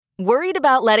Worried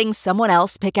about letting someone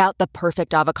else pick out the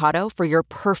perfect avocado for your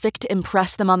perfect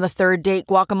impress them on the third date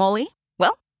guacamole?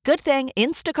 Well, good thing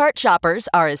Instacart shoppers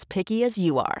are as picky as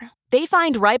you are. They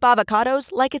find ripe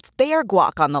avocados like it's their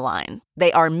guac on the line.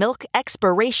 They are milk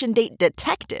expiration date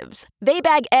detectives. They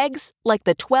bag eggs like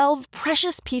the 12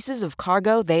 precious pieces of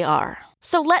cargo they are.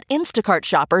 So let Instacart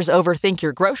shoppers overthink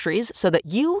your groceries so that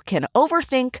you can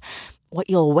overthink what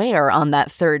you'll wear on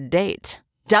that third date.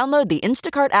 Download the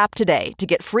Instacart app today to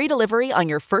get free delivery on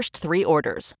your first 3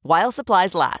 orders, while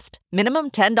supplies last.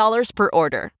 Minimum $10 per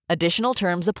order. Additional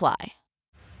terms apply.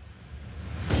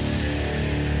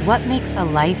 What makes a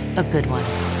life a good one?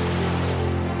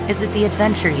 Is it the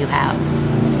adventure you have?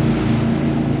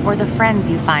 Or the friends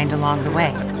you find along the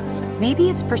way? Maybe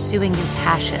it's pursuing your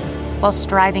passion while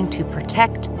striving to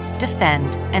protect,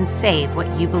 defend, and save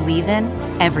what you believe in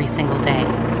every single day.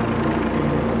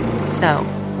 So,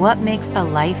 what makes a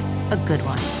life a good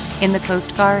one? In the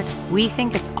Coast Guard, we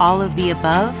think it's all of the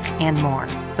above and more,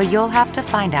 but you'll have to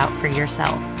find out for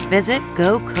yourself. Visit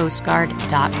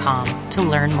gocoastguard.com to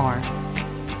learn more.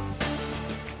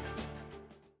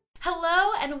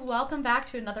 Hello and welcome back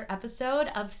to another episode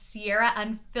of Sierra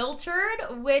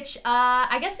Unfiltered, which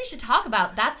I guess we should talk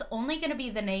about. That's only going to be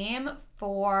the name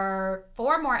for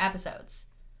 4 more episodes.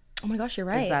 Oh my gosh, you're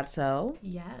right. Is that so?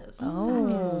 Yes.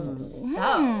 Oh.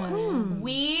 So,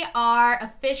 we are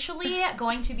officially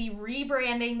going to be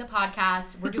rebranding the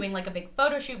podcast. We're doing like a big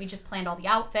photo shoot. We just planned all the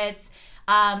outfits.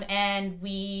 And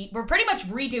we're pretty much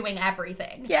redoing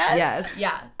everything. Yes.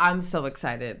 Yeah. I'm so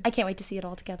excited. I can't wait to see it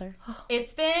all together.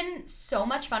 It's been so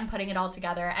much fun putting it all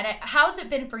together. And how's it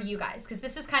been for you guys? Because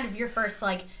this is kind of your first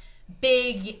like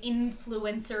big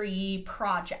influencer-y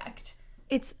project.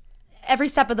 It's every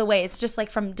step of the way. It's just like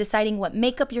from deciding what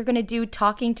makeup you're going to do,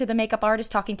 talking to the makeup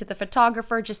artist, talking to the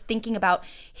photographer, just thinking about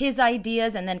his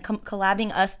ideas and then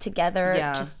collabing us together.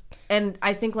 Yeah. And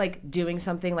I think like doing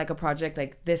something like a project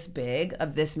like this big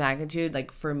of this magnitude,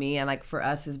 like for me and like for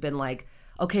us has been like,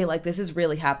 okay, like this is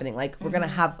really happening. Like we're going to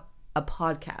have a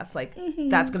podcast. Like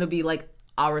that's going to be like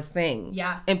our thing.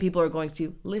 Yeah. And people are going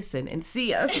to listen and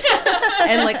see us.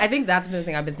 And like, I think that's been the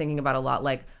thing I've been thinking about a lot.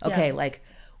 Like, okay, like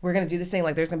we're going to do this thing.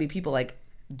 Like there's going to be people like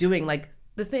doing like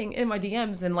the thing in my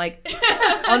DMs and like,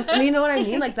 you know what I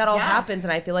mean? Like that all happens.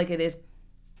 And I feel like it is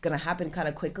gonna happen kind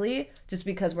of quickly just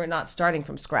because we're not starting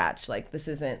from scratch. Like this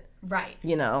isn't right,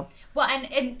 you know. Well,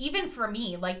 and even for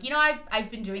me, like, you know, I've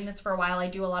been doing this for a while. I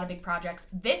do a lot of big projects.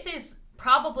 This is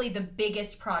probably the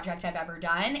biggest project I've ever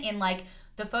done in like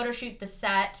the photo shoot, the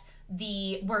set,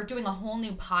 we're doing a whole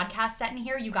new podcast set in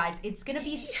here, you guys. It's gonna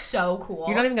be so cool.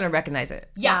 You're not even gonna recognize it.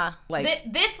 Yeah.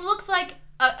 Like this looks like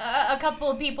a couple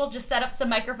of people just set up some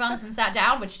microphones and sat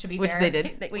down, which to be fair, they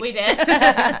did. We did.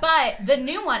 But the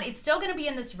new one, it's still going to be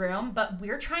in this room, but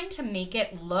we're trying to make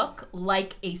it look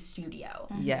like a studio.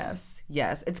 Yes.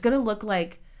 It's going to look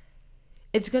like,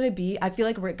 it's going to be, I feel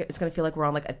like it's going to feel like we're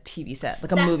on like a TV set,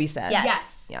 like a movie set.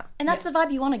 Yes. Yeah. And that's the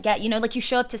vibe you want to get, you know, like you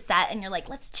show up to set and you're like,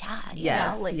 let's chat.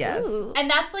 Yes. You know? Like, yes. ooh. And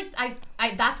that's like, I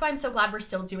that's why I'm so glad we're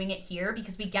still doing it here,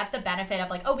 because we get the benefit of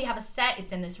like, oh, we have a set,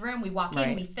 it's in this room, we walk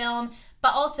in, we film,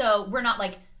 but also we're not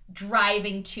like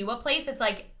driving to a place. It's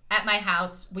like at my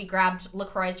house, we grabbed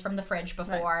LaCroix from the fridge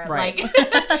before. Right. Like,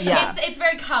 Yeah. it's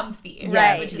very comfy.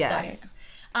 Right. Which is Yes. nice.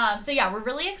 So yeah, we're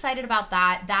really excited about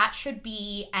that. That should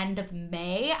be end of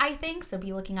May, I think. So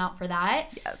be looking out for that.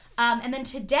 Yes. And then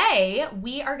today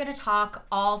we are going to talk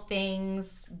all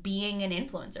things being an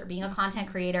influencer, being a content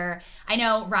creator. I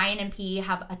know Ryan and P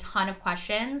have a ton of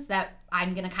questions that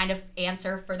I'm going to kind of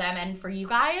answer for them and for you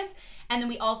guys. And then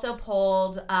we also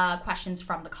pulled questions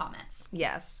from the comments.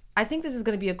 Yes. I think this is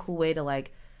going to be a cool way to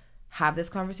like have this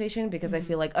conversation, because I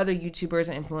feel like other YouTubers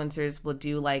and influencers will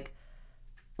do like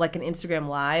an Instagram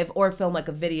live or film like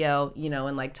a video, you know,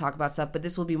 and like talk about stuff, but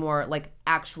this will be more like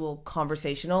actual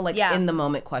conversational, like in the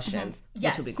moment questions,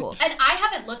 Yes. which will be cool. And I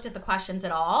haven't looked at the questions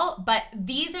at all, but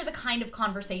these are the kind of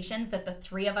conversations that the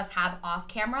three of us have off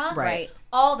camera Right.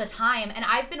 all the time. And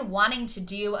I've been wanting to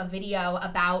do a video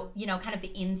about, you know, kind of the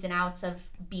ins and outs of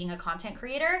being a content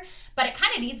creator, but it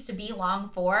kind of needs to be long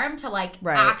form to like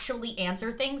actually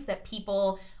answer things that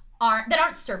people aren't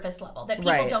surface level, that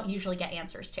people don't usually get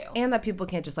answers to. And that people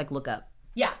can't just like look up.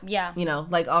 Yeah. You know,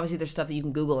 like obviously there's stuff that you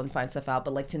can Google and find stuff out,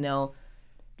 but like to know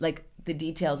like the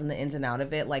details and the ins and out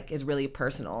of it like is really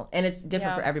personal, and it's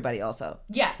different for everybody also.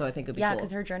 Yes. So I think it'd be Yeah, cool.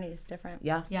 because her journey is different.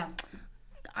 Yeah. Yeah.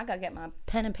 I gotta get my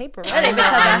pen and paper ready because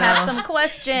I have some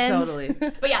questions. Totally.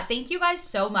 But yeah, thank you guys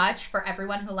so much for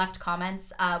everyone who left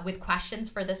comments with questions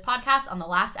for this podcast on the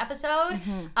last episode.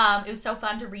 It was so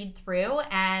fun to read through,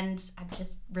 and I'm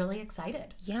just really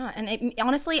excited. Yeah, and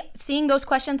honestly, seeing those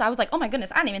questions, I was like, oh my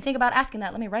goodness, I didn't even think about asking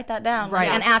that. Let me write that down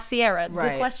and ask Sierra.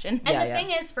 Good question. And the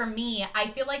thing is, for me, I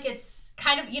feel like it's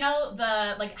kind of,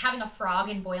 the like having a frog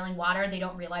in boiling water, they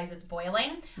don't realize it's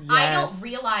boiling. Yes. I don't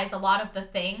realize a lot of the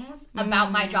things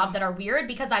about my job that are weird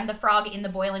because I'm the frog in the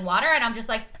boiling water, and I'm just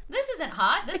like, this isn't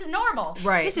hot, this is normal.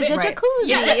 Right. This is a jacuzzi.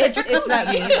 Yeah, it's a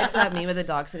jacuzzi. It's that meme of the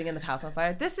dog sitting in the house on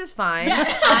fire. This is fine. Yeah.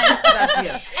 That's you.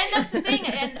 And that's the thing,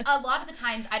 and a lot of the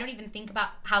times I don't even think about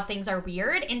how things are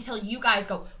weird until you guys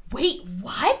go, wait,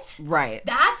 what? Right.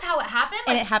 That's how it happened?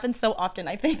 And it happens so often,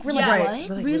 I think. We're Yeah. like, Right.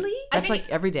 what? Like, Really? That's like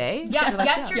every day? Yeah, You're like,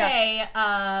 yesterday,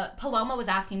 Paloma was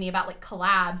asking me about like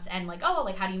collabs and like, oh,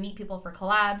 like how do you meet people for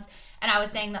collabs? And I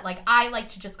was saying that like I like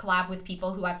to just collab with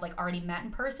people who I've like already met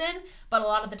in person, but a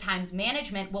lot of the times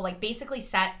management will like basically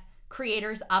set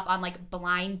creators up on like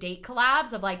blind date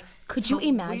collabs of like, Could you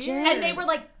imagine? and they were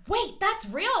like, wait, that's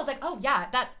real. I was like, oh yeah,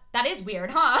 that is weird,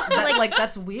 huh? like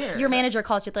that's weird. Your manager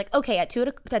calls you like, okay, at 2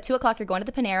 o'clock you're going to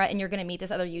the Panera and you're going to meet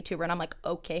this other YouTuber. And I'm like,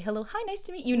 okay, hello, hi, nice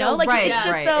to meet you. Like, right, it's just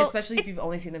right. so... Especially if you've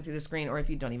only seen them through the screen or if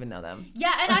you don't even know them.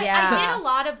 Yeah, and I did a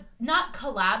lot of, not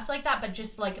collabs like that, but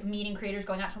just like meeting creators,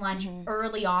 going out to lunch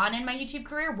early on in my YouTube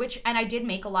career, and I did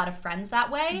make a lot of friends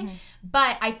that way.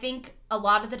 But I think a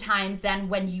lot of the times then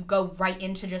when you go right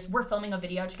into just, we're filming a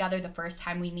video together the first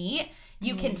time we meet,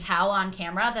 you can tell on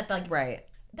camera that like,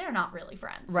 they're not really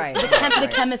friends. Right. The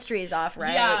chemistry is off,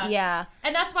 right? Yeah.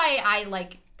 And that's why I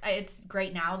like, it's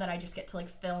great now that I just get to like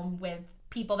film with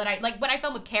people that I, like when I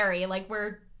film with Carrie, like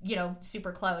we're,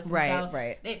 super close. And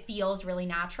Right. It feels really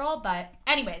natural. But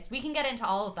anyways, we can get into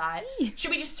all of that.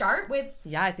 Should we just start with?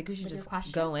 Yeah, I think we should just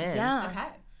go in. Yeah. Okay.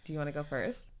 Do you want to go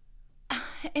first?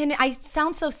 And I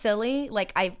sound so silly,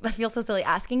 like I feel so silly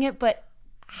asking it, but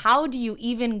how do you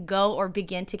even go or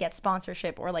begin to get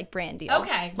sponsorship or like brand deals?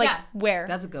 Okay, like yeah. where?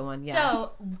 That's a good one. Yeah.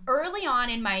 So early on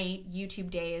in my YouTube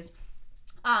days,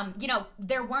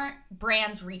 there weren't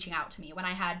brands reaching out to me when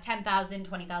I had 10,000,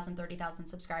 20,000, 30,000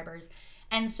 subscribers.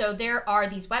 And so there are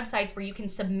these websites where you can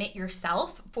submit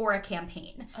yourself for a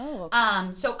campaign. Oh,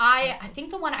 okay. So I think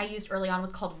the one I used early on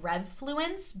was called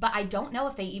RevFluence, but I don't know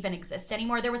if they even exist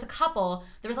anymore. There was a couple.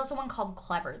 There was also one called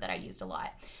Clever that I used a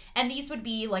lot. And these would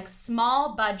be like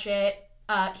small budget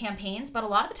campaigns, but a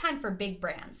lot of the time for big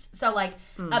brands. So like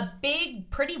a big,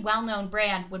 pretty well-known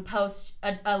brand would post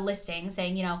a listing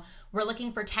saying, we're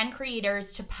looking for 10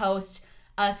 creators to post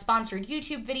a sponsored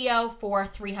YouTube video for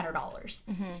 $300.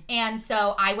 And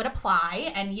so I would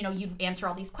apply and, you'd answer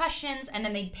all these questions and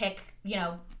then they'd pick,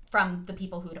 from the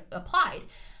people who'd applied.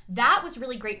 That was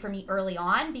really great for me early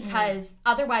on because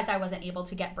otherwise I wasn't able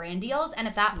to get brand deals. And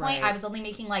at that point I was only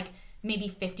making like maybe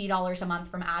 $50 a month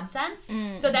from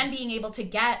AdSense. So then being able to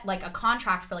get like a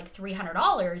contract for like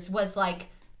 $300 was like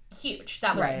huge.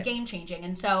 That was game changing.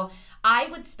 And so I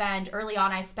would spend, early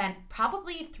on, I spent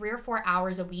probably 3 or 4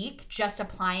 hours a week just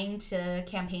applying to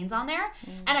campaigns on there.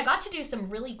 And I got to do some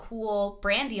really cool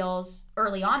brand deals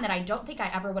early on that I don't think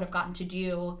I ever would have gotten to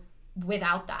do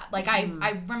without that. Like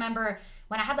I remember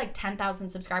when I had like 10,000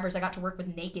 subscribers, I got to work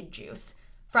with Naked Juice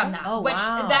from that. Oh, which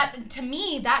wow. that, to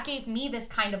me, that gave me this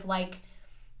kind of like,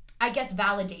 I guess,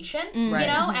 validation,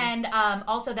 And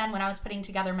also then when I was putting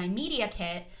together my media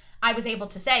kit, I was able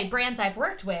to say brands I've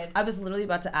worked with. I was literally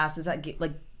about to ask, does that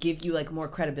give you like more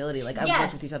credibility? Like I've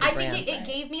worked with these other brands. I think it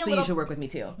gave me a so little... you should work with me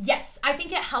too. Yes, I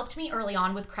think it helped me early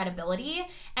on with credibility.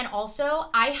 And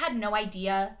also, I had no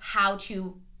idea how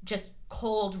to just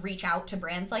cold reach out to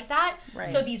brands like that. Right.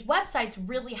 So these websites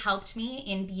really helped me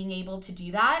in being able to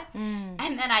do that. And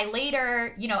then I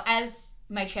later, as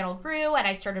my channel grew and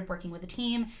I started working with a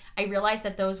team, I realized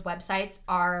that those websites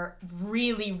are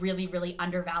really, really, really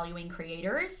undervaluing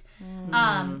creators.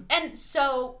 And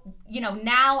so,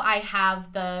 now I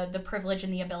have the privilege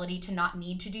and the ability to not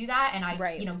need to do that. And I,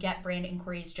 get brand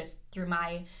inquiries just through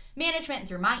my management,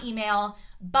 through my email.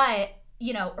 But,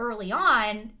 early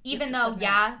on, even though,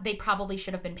 they probably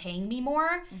should have been paying me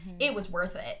more, it was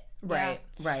worth it. Right.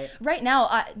 Right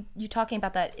now, you talking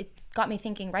about that, it's got me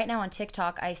thinking. Right now on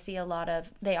TikTok, I see a lot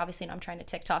of, they obviously know I'm trying to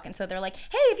TikTok, and so they're like,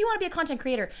 hey, if you want to be a content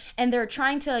creator, and they're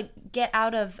trying to get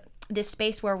out of this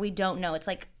space where we don't know. It's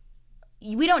like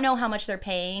we don't know how much they're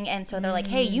paying, and so they're like,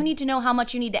 hey, you need to know how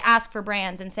much you need to ask for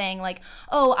brands, and saying like,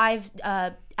 oh, I've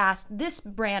asked this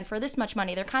brand for this much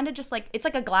money. They're kind of just like, it's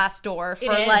like a glass door for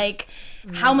like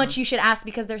how much you should ask,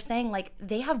 because they're saying like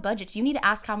they have budgets. You need to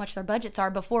ask how much their budgets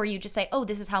are before you just say, oh,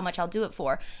 this is how much I'll do it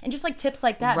for, and just like tips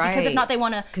like that, because if not, they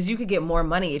want to, because you could get more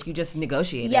money if you just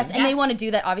negotiate. Yes, and they want to do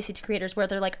that obviously to creators where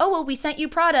they're like, oh, well, we sent you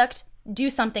product,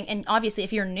 do something. And obviously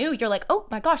if you're new, you're like, oh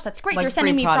my gosh, that's great, like they're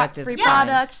sending me free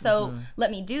product, so Mm-hmm. let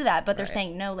me do that. But they're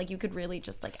saying no, like you could really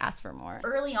just like ask for more.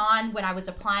 Early on when I was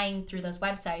applying through those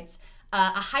websites, a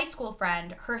high school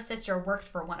friend, her sister worked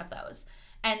for one of those,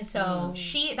 and so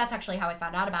that's actually how I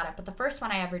found out about it. But the first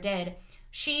one I ever did,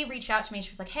 she reached out to me. She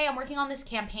was like, hey, I'm working on this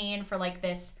campaign for like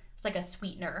this, it's like a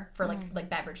sweetener for like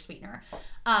beverage sweetener.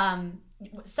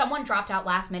 Someone dropped out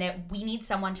last minute. We need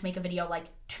someone to make a video like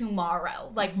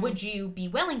tomorrow. Like, would you be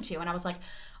willing to? And I was like,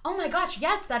 oh my gosh,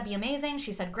 yes, that'd be amazing.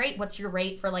 She said, great. What's your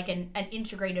rate for like an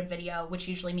integrated video, which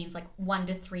usually means like 1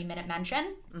 to 3 minute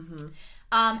mention? And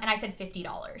I said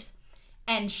 $50.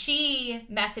 And she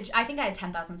messaged, I think I had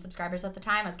 10,000 subscribers at the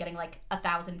time. I was getting like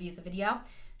 1,000 views a video.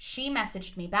 She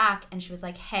messaged me back and she was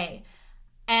like, hey,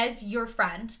 as your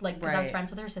friend, like, because I was friends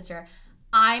with her sister,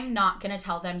 I'm not going to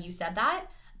tell them you said that,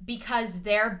 because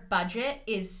their budget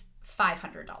is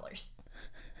 $500.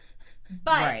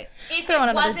 But if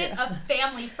it wasn't a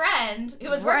family friend who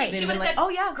was working, she would have said, oh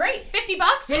yeah, great,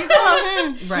 $50. Here you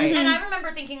go. Right. And I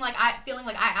remember thinking like, feeling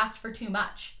like I asked for too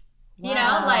much, you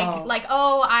know, like,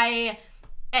 oh,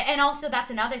 and also that's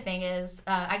another thing is,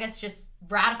 I guess just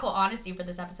radical honesty for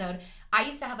this episode. I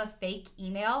used to have a fake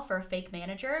email for a fake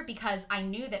manager because I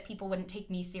knew that people wouldn't take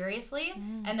me seriously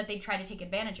and that they'd try to take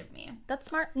advantage of me. That's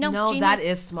smart. No, genius. that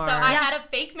is smart. So I had a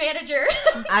fake manager.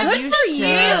 As Good you for should.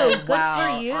 you. Good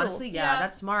Wow. for you. Honestly, yeah,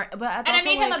 that's smart. But And I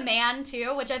made him a man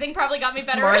too, which I think probably got me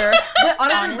better. smarter. But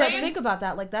honestly, but Honestly. think about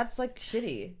that. Like, that's like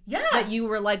shitty. Yeah. That you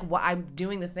were like, well, I'm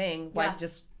doing the thing. Why Yeah.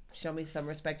 just show me some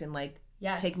respect and like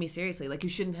Yes. take me seriously? Like, you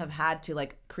shouldn't have had to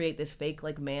like create this fake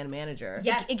like man manager.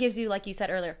 Yes. It gives you, like you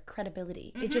said earlier,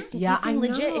 credibility. It just Yeah, you seem I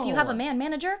legit. If you have a know. man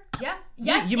manager, Yeah.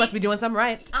 Yes. You must be doing something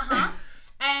right.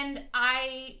 And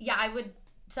I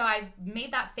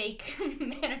made that fake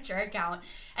manager account.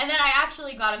 And then I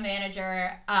actually got a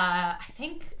manager, I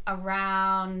think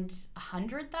around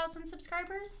 100,000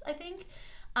 subscribers, I think.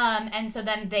 And so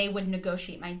then they would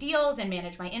negotiate my deals and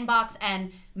manage my inbox,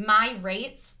 and my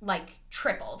rates like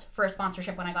tripled for a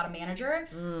sponsorship when I got a manager,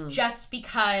 just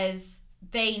because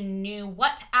they knew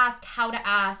what to ask, how to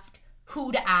ask,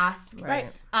 who to ask. Right.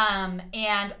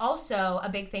 And also a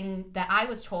big thing that I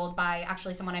was told by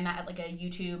actually someone I met at like a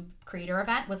YouTube creator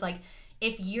event was like,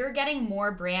 if you're getting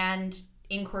more brand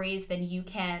inquiries than you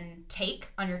can take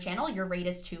on your channel, your rate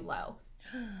is too low.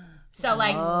 So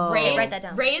like Write that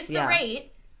down. raise the Yeah.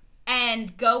 rate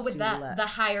and go with less. the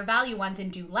higher value ones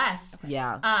and do less.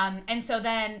 Yeah. And so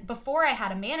then before I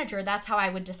had a manager, that's how I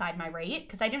would decide my rate,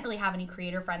 because I didn't really have any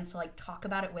creator friends to like talk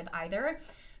about it with either.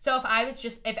 So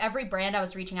if every brand I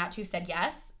was reaching out to said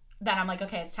yes, then I'm like,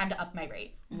 okay, it's time to up my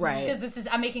rate. Right. Because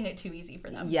I'm making it too easy for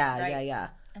them. Yeah. Yeah.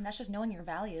 and that's just knowing your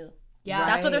value. Yeah.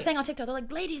 That's what they're Right. saying on TikTok. They're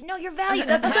like, ladies, know your value.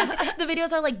 The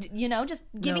videos are like, you know, just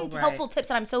giving right. helpful tips.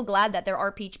 And I'm so glad that there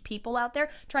are people out there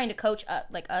trying to coach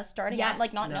like us starting Yes. out,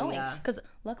 like not knowing. yeah. Because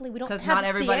luckily we don't 'Cause have not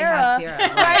everybody Sierra has Sierra.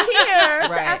 right here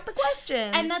to Right. ask the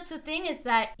questions. And that's the thing, is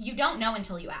that you don't know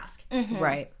until you ask.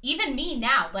 Right. Even me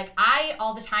now, like I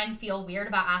all the time feel weird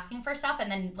about asking for stuff,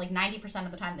 and then like 90%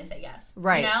 of the time they say yes.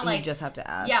 Right. You know, And like you just have to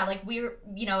ask. yeah, like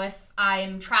if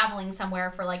I'm traveling somewhere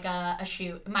for like a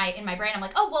shoot, in my brain I'm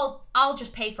like, oh well, I'll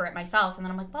just pay for it myself, and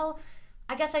then I'm like, well,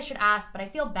 I guess I should ask, but I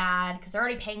feel bad because they're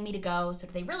already paying me to go, so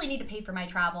do they really need to pay for my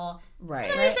travel? Right.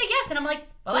 And then they say yes, and I'm like,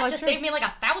 well, that just saved me like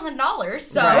 $1,000.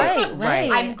 So Right.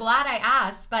 I'm glad I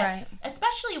asked. But Right.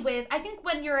 especially with, I think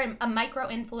when you're a micro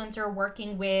influencer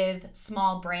working with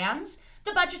small brands,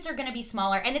 the budgets are going to be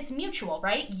smaller, and it's mutual,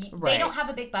 right? They Right. don't have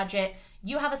a big budget.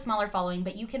 You have a smaller following,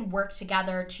 but you can work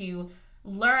together to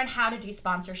learn how to do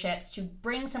sponsorships, to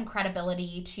bring some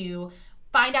credibility, to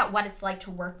find out what it's like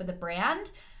to work with a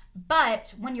brand.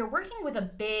 But when you're working with a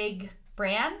big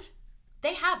brand,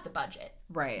 they have the budget.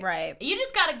 Right. right. You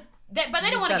just gotta, but they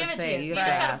don't want to gotta give it say it. to you. You So you just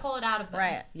just gotta gotta ask. pull it out of them.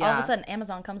 Right. All Yeah. of a sudden,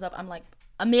 Amazon comes up. I'm like,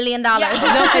 $1 million. No,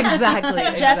 exactly.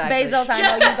 Jeff exactly. Bezos, I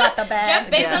know you got the Jeff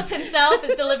bag. Bezos himself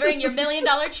is delivering your $1 million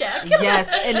check. Yes,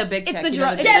 in a big check. It's the you know,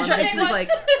 drone. big Yeah, one. drone It's ones. like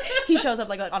He shows up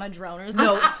like on a drone or something.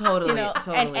 no, totally, You know,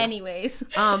 totally. and anyways.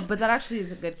 But that actually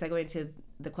is a good segue to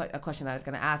a question I was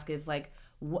going to ask is like,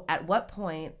 at what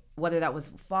point, whether that was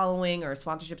following or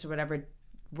sponsorships or whatever,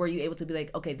 were you able to be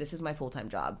like, okay, this is my full-time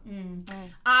job?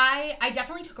 I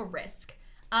definitely took a risk.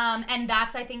 And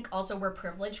that's, I think, also where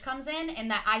privilege comes in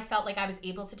that I felt like I was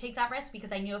able to take that risk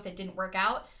because I knew if it didn't work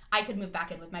out, I could move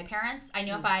back in with my parents. I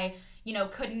knew if I,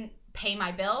 couldn't pay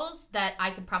my bills, that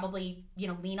I could probably,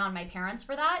 lean on my parents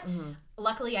for that.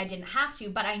 Luckily, I didn't have to,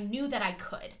 but I knew that I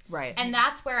could. Right. And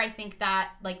that's where I think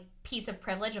that, piece of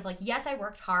privilege of, yes, I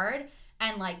worked hard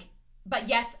and, but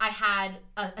yes, I had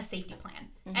a safety plan.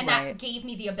 And that gave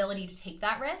me the ability to take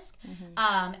that risk.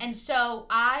 And so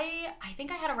I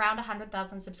think I had around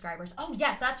 100,000 subscribers. Oh,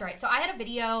 yes, that's right. So I had a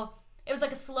video. It was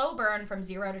a slow burn from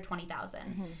 0 to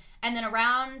 20,000. And then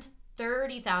around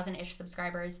 30,000-ish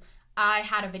subscribers, I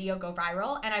had a video go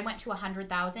viral. And I went to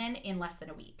 100,000 in less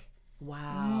than a week.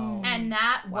 Wow. And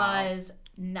that was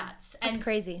nuts. That's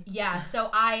crazy. Yeah.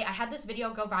 So I had this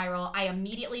video go viral. I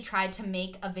immediately tried to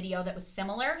make a video that was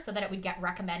similar so that it would get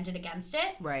recommended against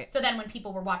it. Right. So then when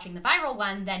people were watching the viral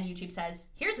one, then YouTube says,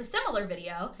 here's a similar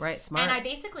video. Right. Smart. And I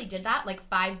basically did that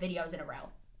 5 videos in a row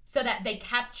so that they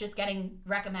kept just getting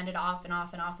recommended off and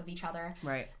off and off of each other.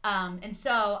 Right. And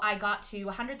so I got to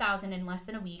 100,000 in less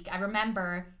than a week. I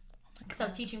remember, because I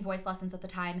was teaching voice lessons at the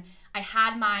time, I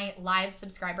had my live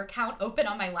subscriber count open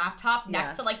on my laptop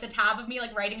next to the tab of me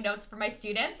writing notes for my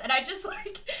students, and I just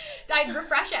I'd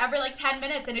refresh it every 10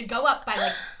 minutes and it'd go up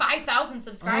by 5,000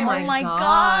 subscribers. Oh my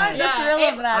god. Yeah, the thrill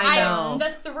of that. I know.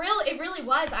 The thrill, it really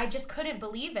was. I just couldn't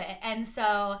believe it. And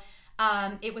so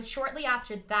it was shortly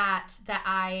after that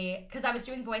because I was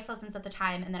doing voice lessons at the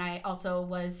time, and then I also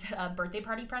was a birthday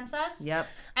party princess. Yep.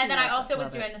 And then I also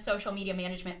was doing the social media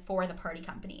management for the party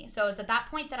company. So it was at that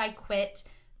point that I quit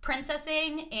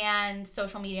princessing and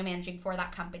social media managing for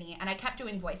that company, and I kept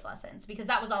doing voice lessons because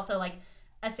that was also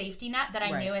a safety net that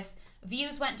I knew if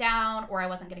views went down or I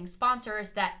wasn't getting sponsors,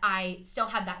 that I still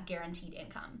had that guaranteed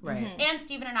income. Right. And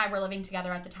Steven and I were living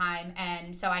together at the time,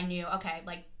 and so I knew, okay,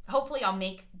 hopefully I'll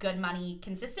make good money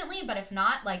consistently, but if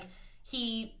not,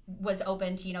 he was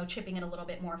open to, chipping in a little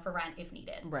bit more for rent if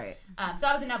needed. Right. So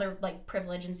that was another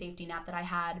privilege and safety net that I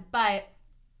had. But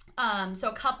so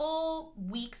a couple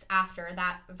weeks after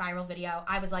that viral video,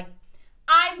 I was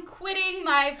I'm quitting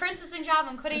my princessing job.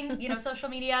 I'm quitting, social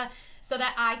media so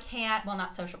that I can't,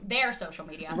 not their social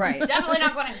media. Right. Definitely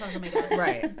not quitting social media.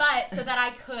 Right. But so that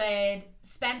I could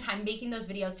spend time making those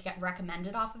videos to get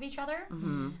recommended off of each other.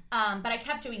 But I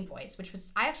kept doing voice,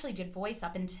 I actually did voice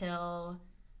up until,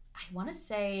 I want to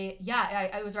say,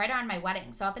 I was right around my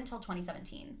wedding. So up until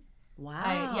 2017.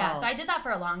 Wow. So I did that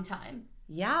for a long time.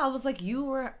 Yeah, I was you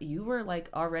were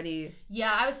already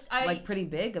pretty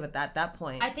big at that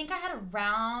point. I think I had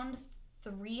around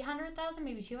 300,000,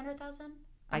 maybe 200,000.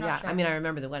 Sure. I mean, I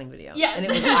remember the wedding video. Yes. And it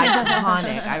was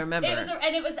iconic. I remember.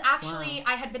 It was actually,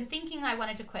 I had been thinking I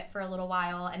wanted to quit for a little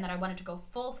while and that I wanted to go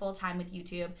full time with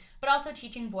YouTube, but also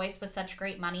teaching voice was such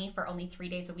great money for only 3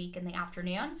 days a week in the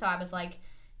afternoon. So I was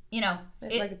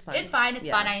it's fine. It's fun. It's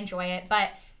fun. I enjoy it. But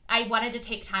I wanted to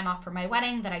take time off for my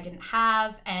wedding that I didn't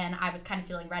have, and I was kind of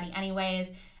feeling ready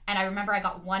anyways. And I remember I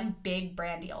got one big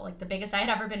brand deal, the biggest I had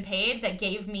ever been paid, that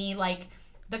gave me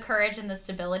the courage and the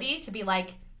stability to be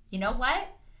you know what?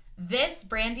 This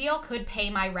brand deal could pay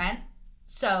my rent,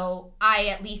 so I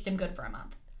at least am good for a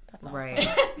month. That's awesome. Right.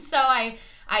 So I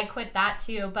quit that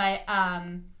too. But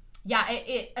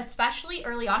it especially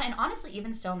early on, and honestly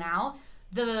even still now,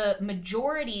 the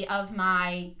majority of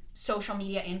my social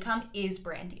media income is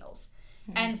brand deals.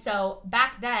 And so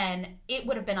back then, it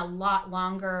would have been a lot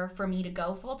longer for me to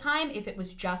go full time if it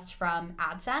was just from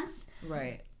AdSense.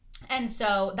 Right. And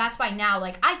so that's why now,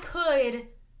 I could,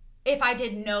 if I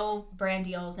did no brand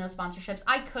deals, no sponsorships,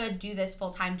 I could do this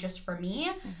full time just for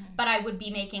me, but I would be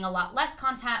making a lot less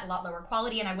content, a lot lower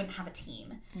quality, and I wouldn't have a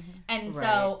team. And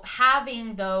so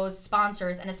having those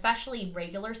sponsors, and especially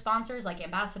regular sponsors like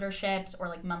ambassadorships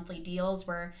or monthly deals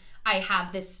where I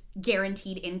have this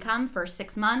guaranteed income for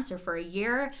 6 months or for a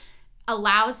year,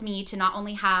 allows me to not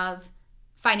only have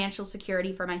financial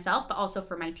security for myself, but also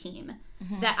for my team.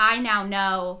 That I now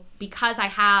know, because I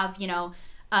have,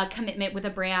 a commitment with a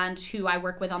brand who I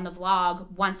work with on the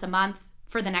vlog once a month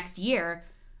for the next year,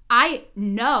 I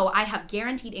know I have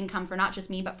guaranteed income for not just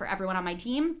me, but for everyone on my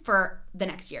team for the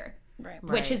next year. Right.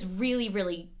 Which is really,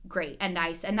 really great and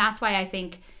nice. And that's why I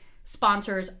think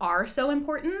sponsors are so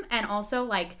important. And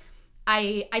also,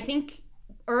 I think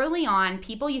early on,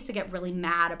 people used to get really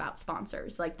mad about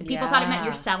sponsors. The people thought it meant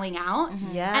you're selling out.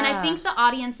 Yeah. And I think the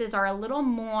audiences are a little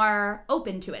more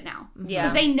open to it now. Yeah.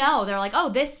 Because they know, they're oh,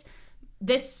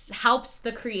 this helps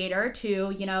the creator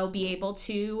to, be able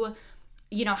to,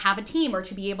 have a team or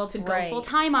to be able to go full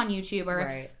time on YouTube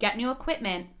or get new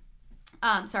equipment.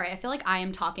 Sorry, I feel like I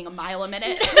am talking a mile a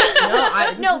minute.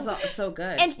 This is so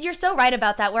good. And you're so right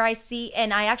about that, where I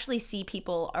actually see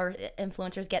people or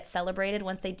influencers get celebrated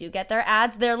once they do get their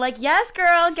ads. They're like, yes,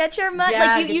 girl, get your money.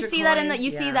 Yeah, like you get see your that in coins,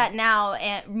 you see that now,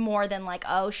 and more than like,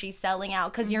 oh, she's selling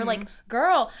out. Because you're like,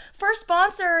 girl, first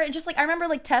sponsor. And just like, I remember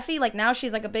like Teffy, like now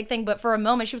she's like a big thing. But for a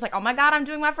moment, she was like, oh my God, I'm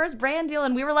doing my first brand deal.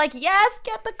 And we were like, yes,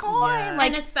 get the coin. Yeah.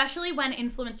 Like, and especially when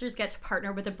influencers get to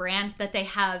partner with a brand that they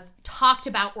have talked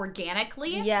about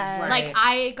organically. yes. Like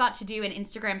I got to do an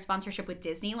Instagram sponsorship with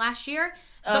Disney last year.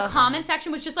 The comment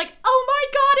section was just like, oh my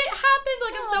God, it happened.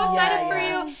 Like, I'm so excited for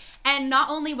you. And not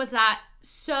only was that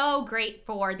so great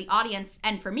for the audience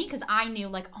and for me, because I knew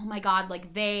like, oh my God,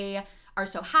 like they are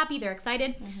so happy, they're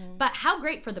excited. But how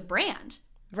great for the brand.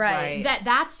 Right.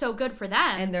 That's so good for them.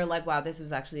 And they're like, wow, this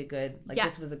was actually a good, like,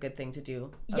 this was a good thing to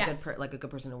do. Yes. A good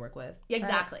person to work with.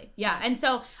 Exactly. Right. Yeah. And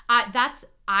so that's,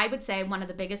 I would say, one of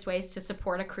the biggest ways to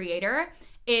support a creator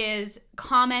is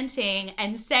commenting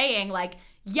and saying like,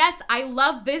 yes, I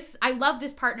love this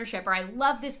partnership, or I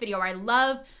love this video, or I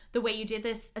love the way you did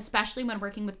this, especially when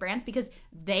working with brands, because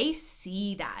they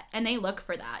see that and they look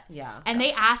for that. Yeah. And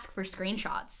they ask for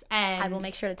screenshots. And I will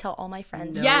make sure to tell all my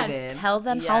friends. Yes. Tell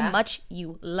them how much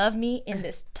you love me in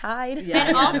this tide. Yeah.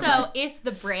 And also, if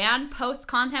the brand posts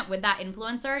content with that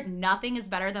influencer, nothing is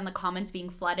better than the comments being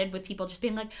flooded with people just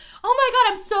being like, oh my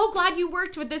God, I'm so glad you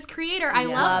worked with this creator. I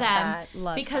love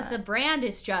them. Because the brand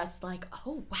is just like,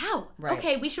 oh, wow. Right.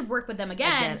 Okay, we should work with them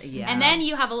again. And then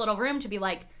you have a little room to be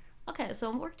like, okay, so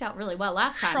it worked out really well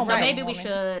last time. So maybe we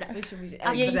should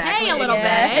pay a little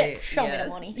bit. Show me the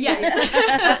money.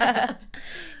 Yes.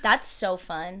 That's so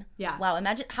fun. Yeah. Wow.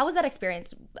 Imagine, how was that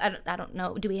experience? I don't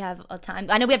know. Do we have a time?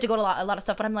 I know we have to go to a lot of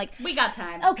stuff, but I'm like, we got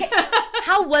time. Okay.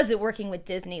 How was it working with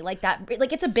Disney? Like that,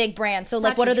 like it's a big brand. So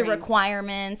like, what are the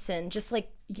requirements and just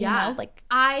like, you know, like.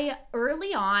 I,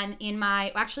 early on in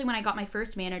actually when I got my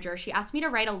first manager, she asked me to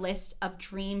write a list of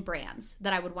dream brands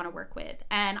that I would want to work with.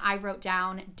 And I wrote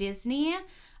down Disney,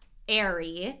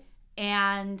 Aerie,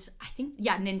 and I think,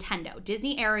 Nintendo.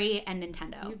 Disney, Aerie, and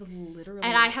Nintendo.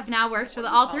 And I have now worked with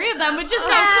all three of them, which is so cool.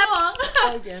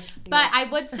 Oh, yes. But I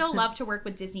would still love to work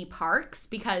with Disney Parks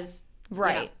because...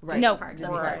 Right. No, Parks.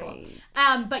 Right.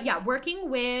 But yeah, working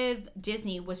with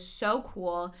Disney was so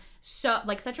cool. So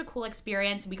like such a cool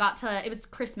experience. It was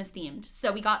Christmas themed.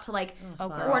 So we got to like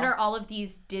order all of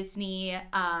these Disney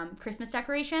Christmas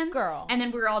decorations. Girl. And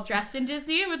then we were all dressed in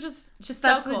Disney, which is just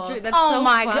so cool. That's so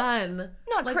fun.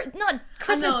 Not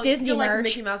Christmas Disney you're like merch.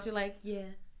 Mickey Mouse, you're like, yeah.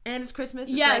 And it's Christmas.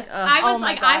 It's yes, like, I was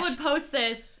like, I would post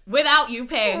this without you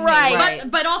paying me.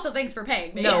 But also thanks for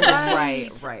paying me. No,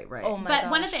 right. Oh my gosh.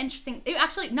 One of the interesting,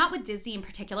 actually not with Disney in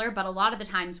particular, but a lot of the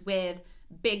times with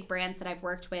big brands that I've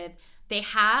worked with, they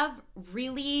have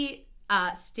really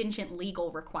stringent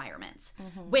legal requirements,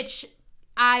 which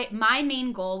my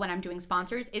main goal when I'm doing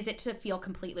sponsors is it to feel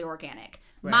completely organic.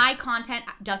 Right. My content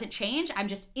doesn't change. I'm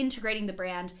just integrating the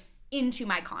brand into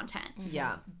my content.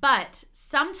 Yeah. But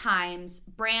sometimes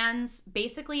brands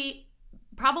basically,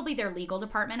 probably their legal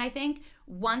department, I think,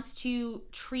 wants to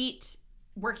treat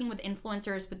working with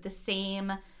influencers with the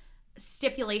same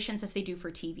stipulations as they do for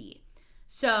TV.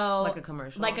 So like a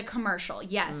commercial. Like a commercial,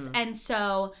 yes. And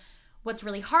so what's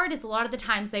really hard is a lot of the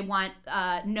times they want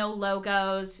no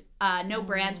logos, no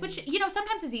brands, which, you know,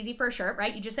 sometimes is easy for a shirt,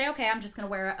 right? You just say, okay, I'm just going to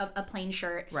wear a plain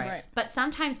shirt. Right. But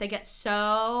sometimes they get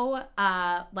so,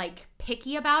 like,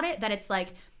 picky about it that it's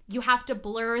like, you have to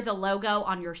blur the logo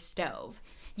on your stove.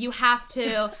 You have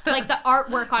to, like, the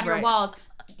artwork on your walls.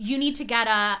 You need to get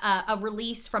a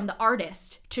release from the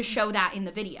artist to show that in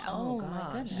the video. Oh my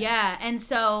goodness. Yeah, and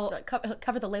so...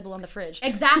 Cover the label on the fridge.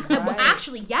 Exactly. Well,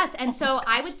 actually, yes. And so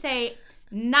I would say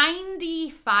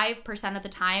 95% of the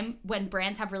time when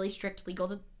brands have really strict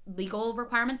legal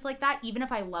requirements like that, even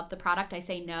if I love the product, I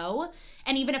say no.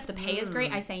 And even if the pay is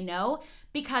great, I say no.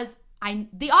 Because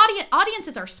the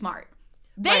audiences are smart.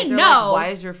 They know. Like, why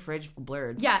is your fridge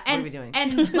blurred? Yeah, and what are we doing?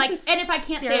 And if I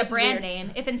can't say a brand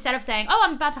name, if instead of saying, "Oh,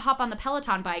 I'm about to hop on the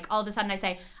Peloton bike," all of a sudden I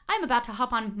say, "I'm about to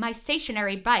hop on my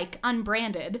stationary bike,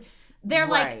 unbranded," they're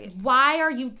like, "Why are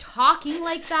you talking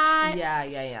like that?"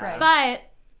 Yeah. Right. But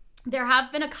there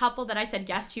have been a couple that I said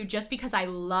yes to just because I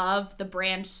love the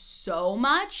brand so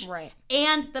much, right?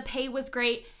 And the pay was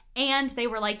great. And they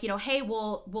were like, you know, hey,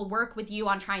 we'll work with you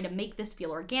on trying to make this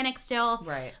feel organic still.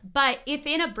 Right. But if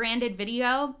in a branded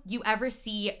video you ever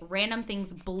see random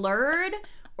things blurred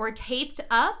or taped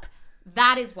up,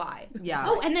 that is why. Yeah.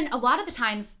 Oh, and then a lot of the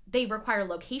times they require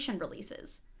location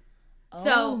releases.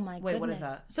 Oh my goodness. Wait, what is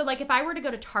that? So like if I were to go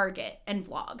to Target and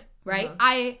vlog, right?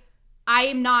 I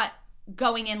am not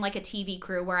going in like a TV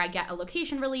crew where I get a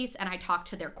location release and I talk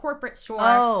to their corporate store.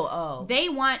 Oh. They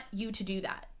want you to do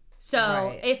that.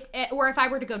 So if I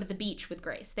were to go to the beach with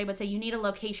Grace, they would say you need a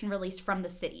location release from the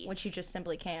city, which you just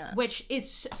simply can't. Which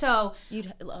is so.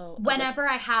 Whenever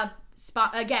I have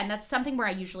again, that's something where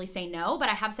I usually say no, but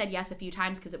I have said yes a few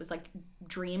times because it was like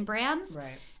dream brands.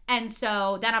 Right. And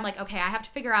so then I'm like, okay, I have to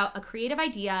figure out a creative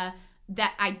idea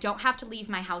that I don't have to leave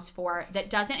my house for, that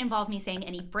doesn't involve me saying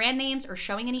any brand names or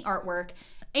showing any artwork,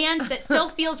 and that still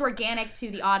feels organic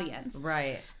to the audience.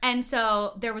 Right. And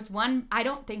so there was one, I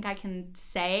don't think I can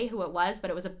say who it was, but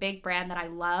it was a big brand that I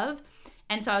love.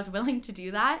 And so I was willing to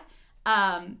do that.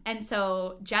 And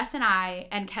so Jess and I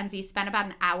and Kenzie spent about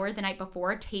an hour the night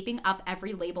before taping up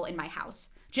every label in my house,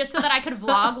 just so that I could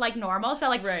vlog like normal. So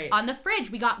like on the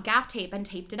fridge, we got gaff tape and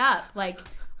taped it up, like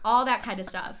all that kind of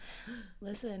stuff.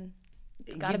 Listen.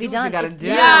 It's gotta be What done. you gotta do.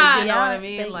 Yeah. You know what I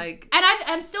mean? Like, and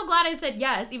I'm still glad I said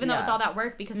yes, even though it was all that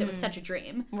work, because it was such a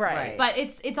dream. Right. But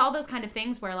it's all those kind of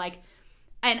things where like,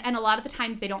 and a lot of the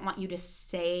times they don't want you to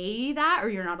say that, or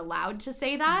you're not allowed to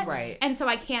say that. Right. And so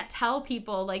I can't tell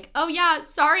people like, oh yeah,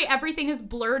 sorry, everything is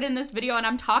blurred in this video and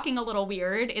I'm talking a little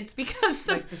weird. It's because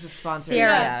like this is sponsored.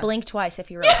 Sierra, blink twice if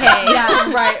you're okay.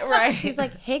 Yeah, right. She's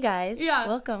like, hey guys,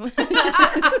 welcome.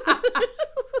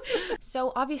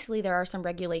 So obviously there are some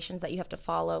regulations that you have to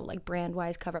follow, like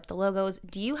brand-wise, cover up the logos.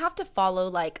 Do you have to follow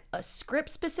like a script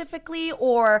specifically,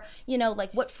 or, you know,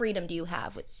 like what freedom do you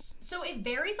have? So it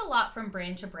varies a lot from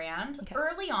brand to brand. Okay.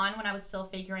 Early on, when I was still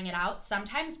figuring it out,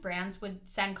 sometimes brands would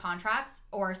send contracts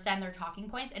or send their talking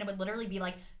points, and it would literally be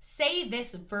like, say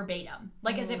this verbatim,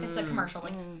 like as if it's a commercial,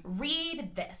 like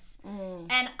read this.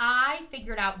 And I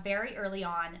figured out very early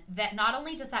on that not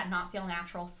only does that not feel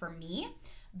natural for me,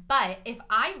 but if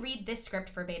I read this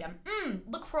script verbatim,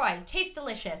 LaCroix, tastes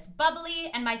delicious,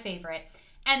 bubbly, and my favorite.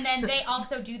 And then they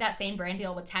also do that same brand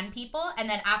deal with 10 people. And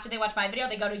then after they watch my video,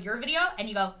 they go to your video and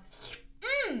you go,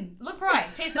 LaCroix,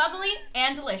 tastes bubbly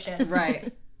and delicious.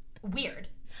 Right. Weird.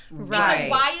 Right.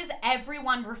 Because why is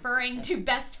everyone referring to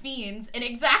Best Fiends in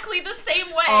exactly the same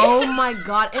way? Oh my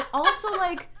God. And also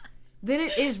like, then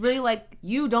it is really like,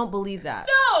 you don't believe that.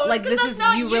 No, like this is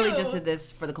not you really just did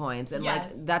this for the coins, and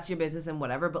yes. like that's your business and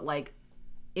whatever, but like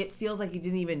it feels like you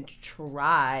didn't even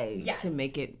try to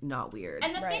make it not weird.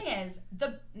 And the thing is,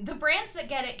 the brands that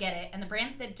get it, and the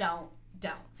brands that don't.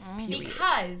 Period.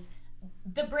 Because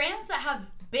the brands that have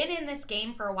been in this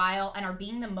game for a while and are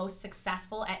being the most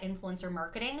successful at influencer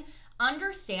marketing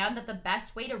understand that the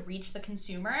best way to reach the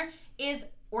consumer is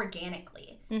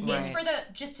organically. Is for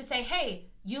just to say, hey,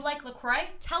 you like LaCroix?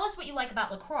 Tell us what you like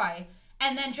about LaCroix,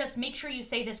 and then just make sure you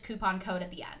say this coupon code at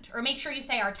the end, or make sure you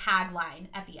say our tagline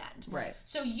at the end. Right.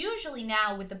 So usually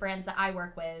now with the brands that I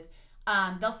work with,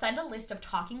 they'll send a list of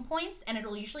talking points, and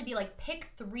it'll usually be like, pick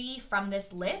 3 from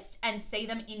this list and say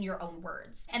them in your own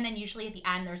words. And then usually at the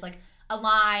end, there's like a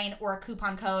line or a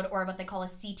coupon code or what they call a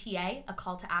CTA, a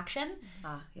call to action.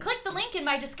 Yes, click the link in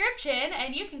my description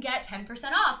and you can get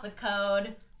 10% off with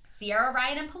code Sierra,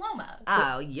 Ryan, and Paloma.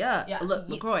 Oh, yeah. Look,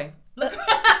 LaCroix.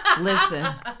 Listen.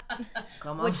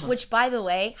 Come on. Which, by the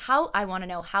way, I want to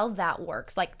know how that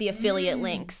works. Like the affiliate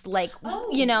links. Like,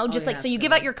 you know, just so you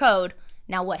give out your code.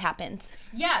 Now what happens?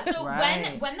 Yeah, so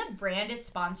when the brand is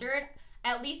sponsored,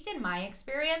 at least in my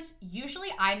experience, usually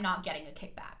I'm not getting a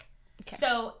kickback. Okay.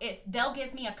 So if they'll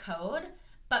give me a code,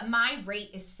 but my rate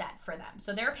is set for them.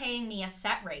 So they're paying me a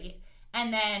set rate,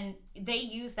 and then they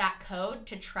use that code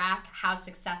to track how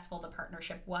successful the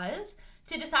partnership was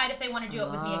to decide if they want to do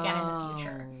it with me again in the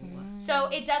future. So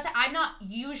it does, I'm not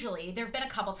usually, there've been a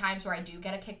couple times where I do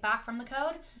get a kickback from the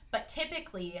code, but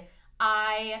typically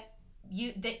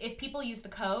if people use the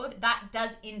code, that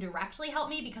does indirectly help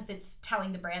me because it's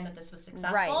telling the brand that this was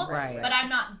successful, but I'm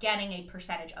not getting a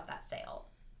percentage of that sale.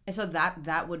 And so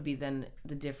that would be then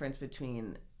the difference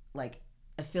between like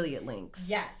affiliate links.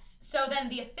 Yes. So then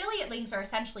the affiliate links are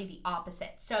essentially the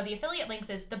opposite. So the affiliate links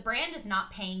is the brand is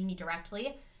not paying me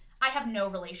directly. I have no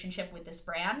relationship with this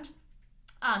brand.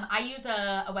 I use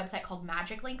a website called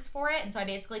Magic Links for it. And so I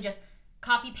basically just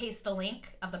copy paste the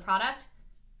link of the product,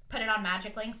 put it on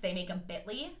Magic Links. They make a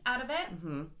bit.ly out of it.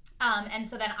 Mm-hmm. And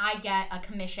so then I get a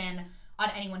commission on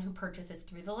anyone who purchases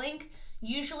through the link,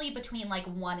 usually between like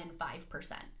 1% and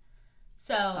 5%.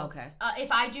 So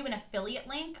if I do an affiliate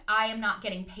link, I am not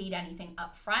getting paid anything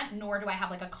up front, nor do I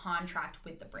have like a contract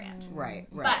with the brand. Right.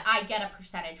 But I get a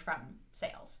percentage from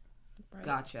sales. Right.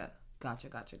 Gotcha.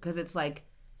 Because it's like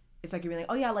you're being like,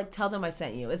 oh yeah, like tell them I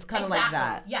sent you. It's kind of like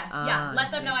that. Yes, yeah. Let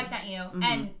them know I sent you. Mm-hmm.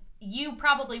 And you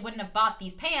probably wouldn't have bought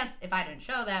these pants if I didn't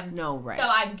show them. No, right. So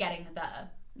I'm getting the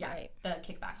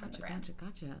kickback from the brand. Instagram.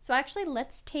 Gotcha. So actually,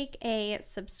 let's take a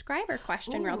subscriber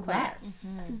question real quick.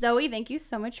 Yes. Zoe, thank you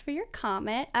so much for your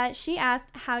comment. She asked,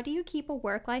 how do you keep a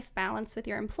work-life balance with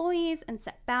your employees and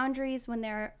set boundaries when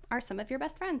there are some of your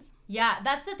best friends? Yeah,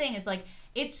 that's the thing is like,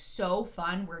 it's so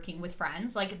fun working with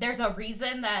friends. Like there's a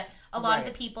reason that a lot of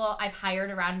the people I've hired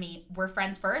around me were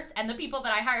friends first, and the people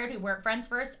that I hired who weren't friends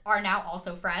first are now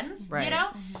also friends, you know?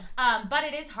 But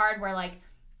it is hard where like,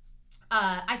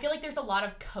 I feel like there's a lot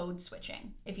of code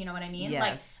switching, if you know what I mean. Yes.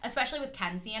 Like, especially with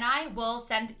Kenzie and I, we'll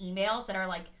send emails that are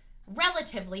like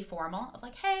relatively formal of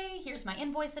like, hey, here's my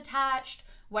invoice attached.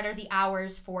 What are the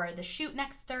hours for the shoot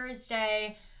next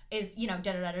Thursday? Is, you know,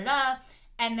 da-da-da-da-da.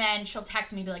 And then she'll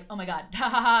text me and be like, oh my God, ha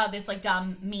ha ha, this like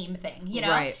dumb meme thing, you know?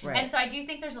 Right. And so I do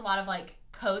think there's a lot of like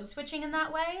code switching in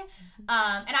that way.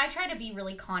 And I try to be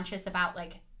really conscious about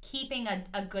like keeping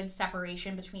a good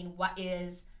separation between what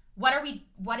is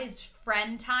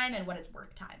friend time and what is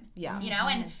work time. Yeah. You know,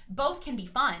 and both can be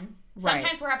fun.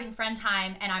 Sometimes we're having friend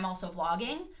time and I'm also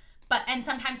vlogging, and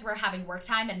sometimes we're having work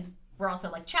time and we're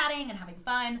also like chatting and having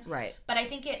fun. Right. But I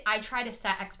think I try to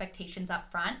set expectations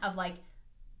up front of like,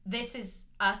 this is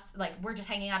us, like we're just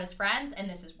hanging out as friends and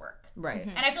this is work. Right.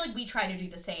 And I feel like we try to do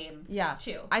the same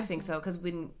too. I think so, because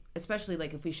especially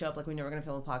like if we show up like we know we're gonna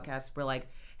film a podcast, we're like,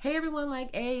 hey everyone,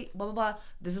 like, hey, blah blah blah,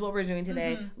 this is what we're doing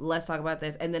today, let's talk about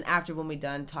this. And then after, when we're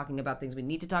done talking about things we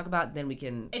need to talk about, then we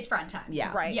can, it's friend time.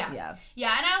 yeah, Right. Yeah.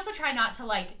 And I also try not to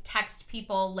like text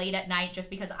people late at night just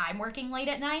because I'm working late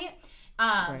at night.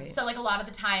 So like a lot of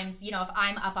the times, you know, if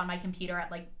I'm up on my computer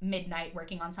at like midnight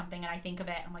working on something and I think of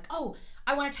it, I'm like, oh,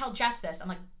 I want to tell Jess this. I'm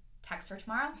like, text her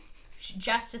tomorrow.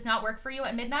 Jess does not work for you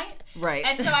at midnight. Right.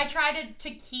 And so I try to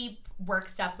keep work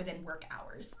stuff within work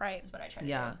hours. Right. Is what I try to do.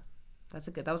 yeah.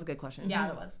 That was a good question. Yeah,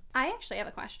 it was. I actually have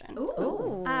a question.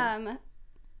 Ooh.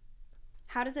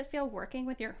 How does it feel working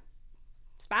with your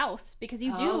spouse? Because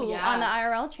you Oh, do yeah. on the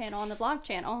IRL channel, on the vlog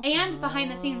channel. And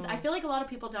behind the scenes, I feel like a lot of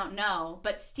people don't know,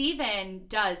 but Steven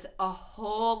does a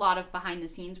whole lot of behind the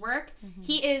scenes work.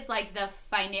 He is like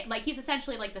he's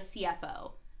essentially like the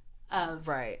CFO of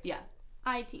Yeah.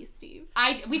 IT Steve.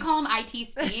 We call him IT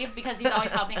Steve because he's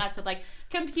always helping us with like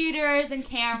computers and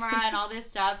camera and all this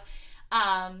stuff.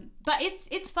 But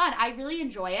it's fun. I really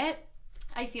enjoy it.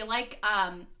 I feel like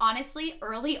honestly,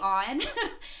 early on,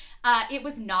 it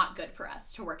was not good for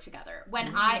us to work together.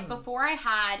 Before I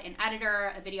had an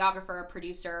editor, a videographer, a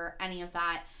producer, any of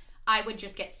that, I would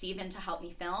just get Steven to help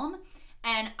me film.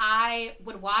 And I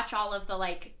would watch all of the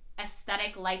like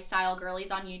aesthetic lifestyle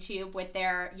girlies on YouTube with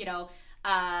their, you know,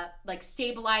 like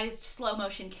stabilized slow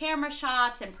motion camera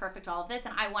shots and perfect all of this,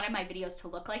 and I wanted my videos to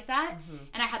look like that,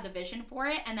 and I had the vision for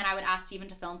it, and then I would ask Steven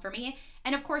to film for me,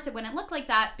 and of course it wouldn't look like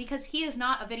that because he is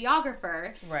not a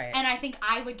videographer, Right. and I think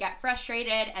I would get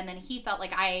frustrated, and then he felt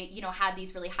like I, you know, had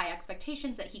these really high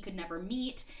expectations that he could never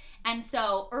meet, and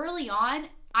so early on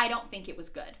I don't think it was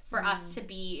good for us to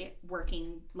be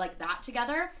working like that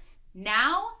together.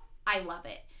 Now I love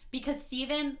it because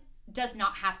Steven does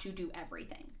not have to do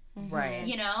everything. Right.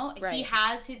 You know, Right. he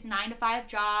has his 9-to-5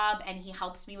 job and he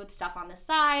helps me with stuff on the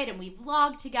side and we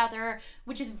vlog together,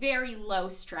 which is very low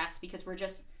stress because we're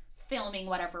just filming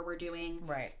whatever we're doing.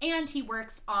 Right. And he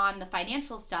works on the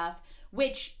financial stuff,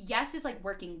 which, yes, is like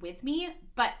working with me,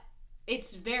 but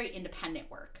it's very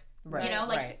independent work. Right. You know,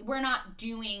 like Right. we're not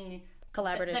doing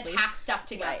Collaboratively. the tax stuff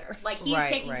together. Right. Like he's Right,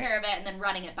 taking right. care of it and then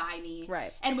running it by me.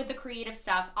 Right. And with the creative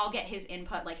stuff, I'll get his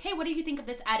input like, hey, what do you think of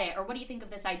this edit? Or what do you think of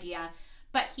this idea?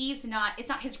 But it's not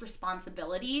his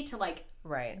responsibility to like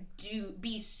Right.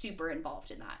 be super involved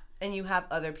in that. And you have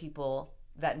other people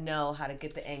that know how to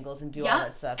get the angles and do all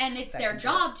that stuff. And it's that their can do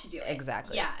job it. to do it.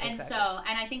 Exactly. Yeah. And Exactly. so,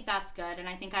 and I think that's good. And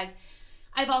I think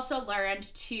I've also learned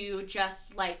to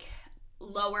just like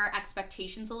lower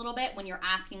expectations a little bit when you're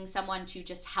asking someone to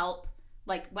just help.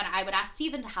 Like when I would ask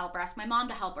Steven to help or ask my mom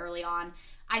to help early on,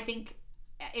 I think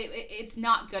it's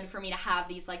not good for me to have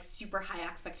these like super high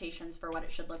expectations for what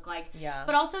it should look like. Yeah.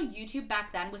 But also YouTube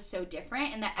back then was so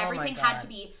different in that Oh my everything had God. to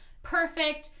be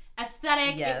perfect,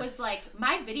 aesthetic. Yes. It was like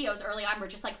my videos early on were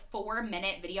just like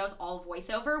 4-minute videos, all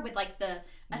voiceover with like the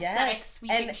aesthetic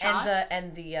sweeping shots.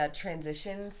 And the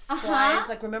transition slides.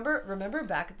 Like remember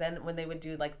back then when they would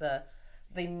do like the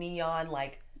neon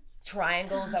like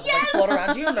triangles that would like float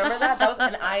around. Do you remember that? That was,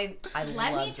 and I Let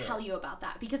loved me it. tell you about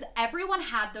that because everyone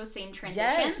had those same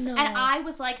transitions, Yes. No. and I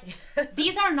was like,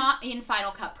 these are not in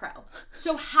Final Cut Pro.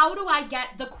 So how do I get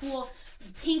the cool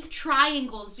pink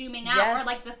triangles zooming out Yes. or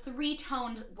like the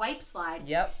 3-toned wipe slide?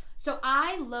 Yep. So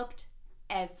I looked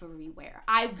everywhere.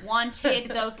 I wanted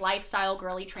those lifestyle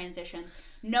girly transitions.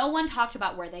 No one talked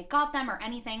about where they got them or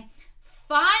anything.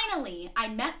 Finally, I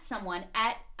met someone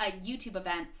at a YouTube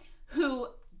event who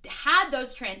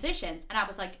those transitions. And I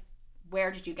was like,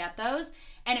 where did you get those?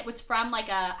 And it was from like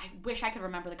I wish I could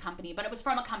remember the company, but it was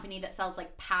from a company that sells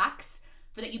like packs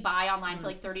that you buy online for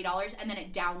like $30, and then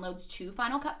it downloads to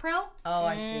Final Cut Pro. Oh,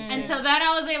 I see. And so then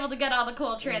I was able to get all the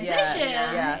cool transitions,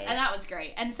 and that was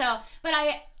great. And so, but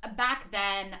back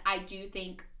then, I do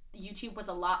think YouTube was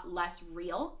a lot less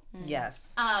real.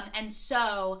 Yes. And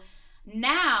so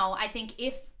now I think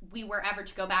if we were ever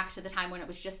to go back to the time when it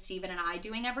was just Steven and I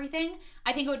doing everything,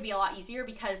 I think it would be a lot easier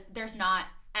because there's not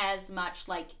as much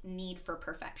like need for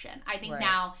perfection. I think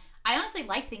now I honestly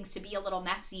like things to be a little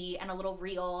messy and a little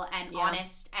real and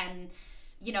honest and,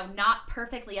 you know, not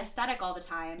perfectly aesthetic all the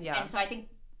time. Yeah. And so I think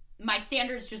my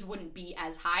standards just wouldn't be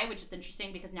as high, which is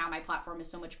interesting because now my platform is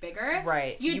so much bigger.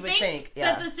 Right. You would think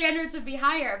that the standards would be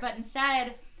higher, but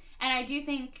instead, and I do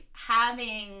think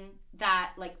having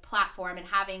that like platform and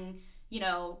having, you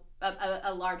know,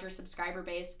 a larger subscriber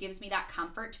base gives me that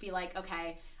comfort to be like,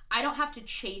 okay, I don't have to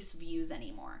chase views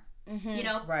anymore. You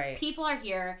know, people are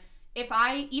here.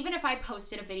 Even if I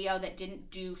posted a video that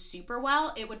didn't do super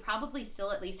well, it would probably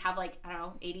still at least have like, I don't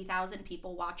know, 80,000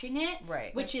 people watching it.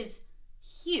 Right. Which is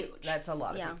huge. That's a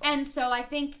lot of people. And so I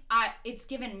think it's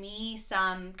given me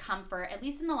some comfort, at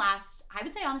least in the last, I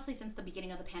would say honestly, since the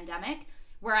beginning of the pandemic,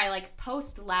 where I like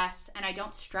post less and I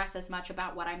don't stress as much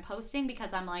about what I'm posting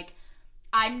because I'm like,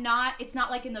 it's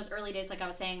not like in those early days, like I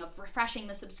was saying, of refreshing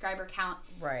the subscriber count,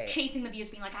 chasing the views,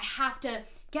 being like, I have to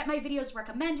get my videos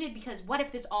recommended because what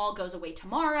if this all goes away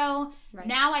tomorrow?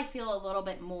 Now I feel a little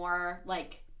bit more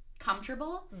like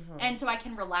comfortable, and so I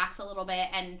can relax a little bit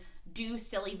and do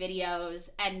silly videos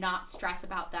and not stress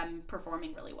about them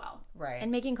performing really well.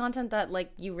 And making content that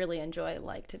like you really enjoy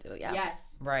to do.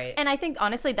 Yes. And I think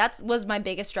honestly that was my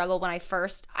biggest struggle when at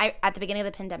the beginning of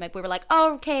the pandemic, we were like,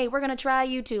 oh, okay, we're gonna try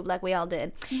YouTube like we all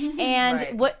did.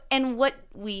 And what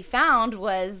we found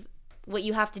was what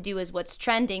you have to do is what's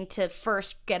trending to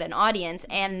first get an audience,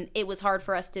 and it was hard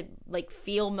for us to like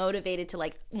feel motivated to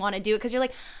like want to do it because you're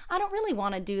like, I don't really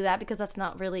want to do that because that's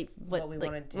not really what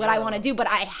I want to do, but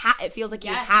it feels like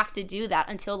you have to do that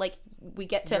until like we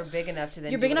get to you're big enough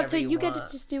to you get to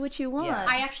just do what you want.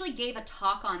 I actually gave a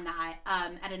talk on that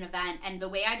at an event, and the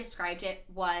way I described it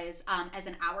was as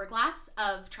an hourglass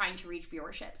of trying to reach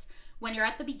viewerships. When you're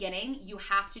at the beginning, you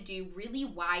have to do really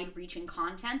wide-reaching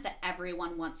content that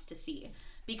everyone wants to see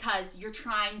because you're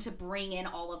trying to bring in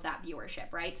all of that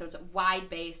viewership, right? So it's a wide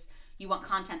base. You want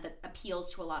content that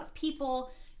appeals to a lot of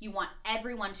people. You want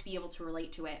everyone to be able to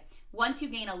relate to it. Once you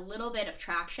gain a little bit of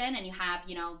traction and you have,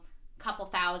 you know, a couple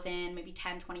thousand, maybe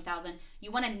 10, 20,000,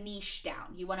 you want to niche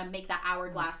down. You want to make that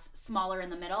hourglass smaller in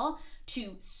the middle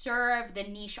to serve the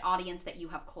niche audience that you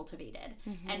have cultivated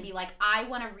and be like, I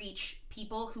want to reach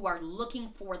people who are looking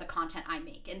for the content I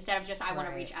make instead of just I want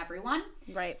to reach everyone.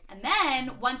 And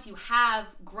then once you have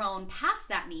grown past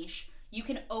that niche, you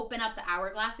can open up the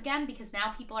hourglass again because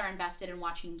now people are invested in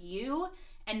watching you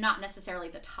and not necessarily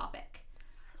the topic.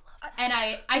 And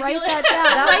I feel like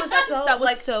that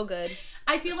was so good.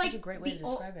 I feel like such a great way to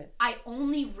describe it. I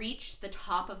only reached the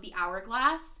top of the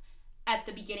hourglass at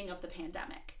the beginning of the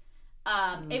pandemic.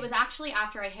 It was actually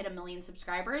after I hit 1 million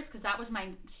subscribers because that was my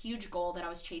huge goal that I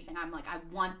was chasing. I'm like, I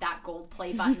want that gold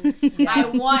play button. I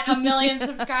want 1 million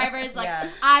subscribers. Like,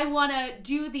 I want to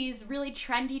do these really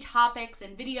trendy topics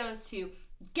and videos to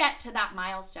get to that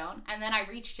milestone. And then I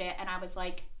reached it and I was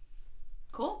like,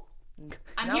 cool.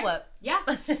 I'm now here. What? Yeah.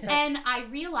 And I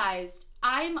realized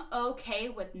I'm okay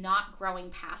with not growing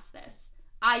past this.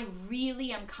 I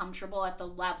really am comfortable at the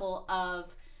level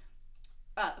of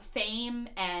fame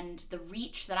and the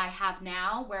reach that I have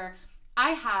now where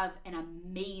I have an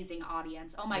amazing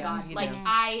audience. Oh my God.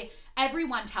 Like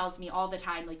everyone tells me all the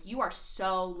time, like, you are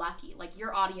so lucky. Like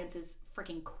your audience is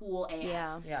freaking cool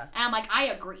AF. Yeah. And I'm like, I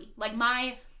agree. Like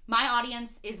my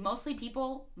audience is mostly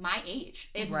people my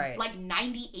age. It's like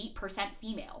 98%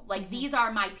 female. Like these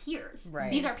are my peers.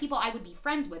 These are people I would be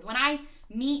friends with. When I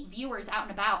meet viewers out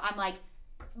and about, I'm like,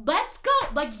 let's go.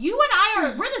 Like you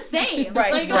and we're the same.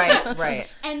 Right.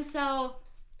 And so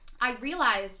I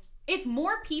realized if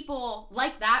more people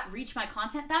like that reach my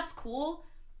content, that's cool.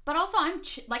 But also I'm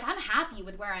happy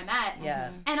with where I'm at.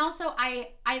 Yeah. And also I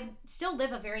still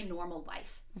live a very normal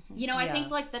life. You know, I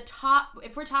think like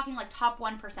if we're talking like top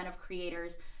 1% of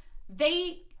creators,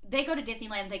 they go to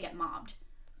Disneyland, they get mobbed.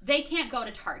 They can't go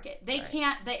to Target. They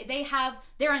can't,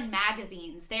 they're in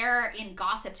magazines. They're in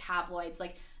gossip tabloids.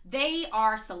 Like they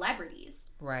are celebrities.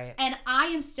 Right. And I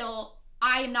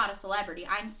am not a celebrity.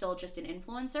 I'm still just an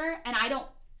influencer. And I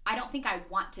don't think I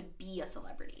want to be a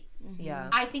celebrity. Yeah.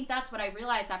 I think that's what I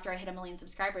realized after I hit 1 million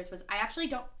subscribers was I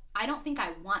don't think I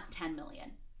want 10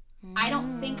 million. I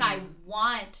don't think I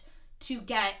want to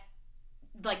get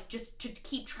like just to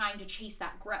keep trying to chase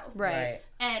that growth. Right.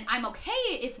 And I'm okay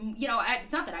if, you know,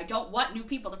 it's not that I don't want new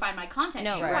people to find my content.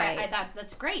 No, sure, right.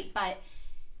 That's great, but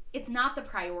it's not the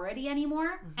priority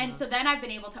anymore. And so then I've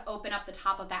been able to open up the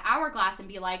top of that hourglass and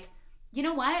be like, you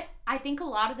know what? I think a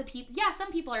lot of the people,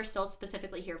 some people are still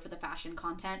specifically here for the fashion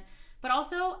content, but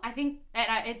also I think,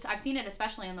 and I've seen it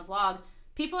especially in the vlog,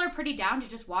 people are pretty down to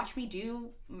just watch me do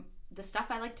the stuff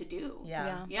I like to do.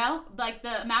 Yeah. You know? Like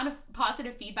the amount of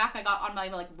positive feedback I got on my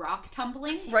like rock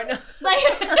tumbling. Right now.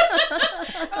 Like,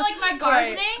 or like my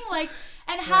gardening. Like,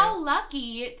 and how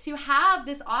lucky to have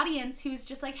this audience who's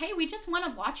just like, hey, we just want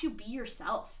to watch you be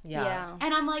yourself. Yeah.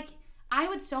 And I'm like, I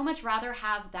would so much rather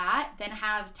have that than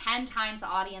have 10 times the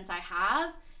audience I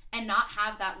have and not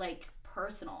have that like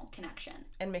personal connection.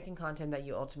 And making content that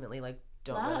you ultimately like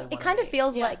don't really want. It kind of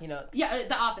feels like, you know,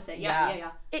 the opposite.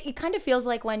 Yeah. It kind of feels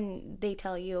like when they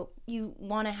tell you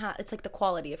want to have, it's like the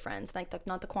quality of friends, like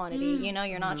not the quantity. You know,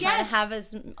 you're not trying to have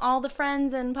all the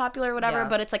friends and popular whatever,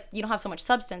 but it's like you don't have so much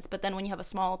substance. But then when you have a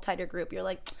small, tighter group, you're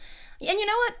like, and you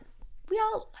know what? We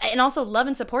all, and also love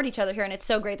and support each other here, and it's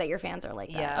so great that your fans are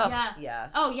like that. Yeah.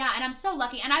 Oh yeah, and I'm so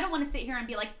lucky, and I don't want to sit here and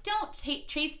be like, don't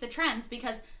chase the trends,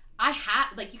 because I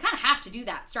have, like, you kind of have to do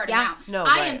that starting out. No,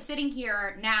 I am sitting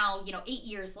here now, 8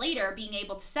 years later, being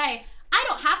able to say, I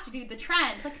don't have to do the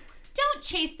trends. Like, don't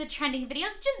chase the trending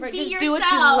videos. Just be just yourself. Do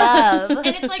what you love.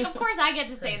 And it's like, of course I get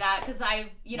to say that because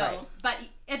but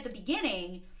at the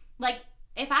beginning, like,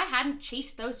 if I hadn't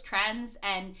chased those trends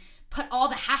and put all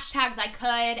the hashtags I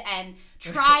could and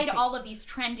tried all of these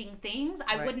trending things,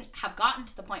 I wouldn't have gotten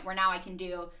to the point where now I can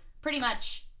do pretty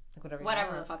much like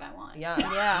whatever the fuck I want. Yeah.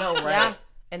 No, right. Yeah.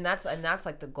 And that's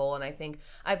like the goal. And I think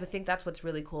that's what's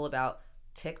really cool about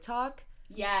TikTok.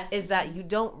 Yes. Is that you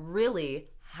don't really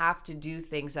have to do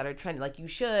things that are trendy. Like, you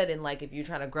should, and like if you're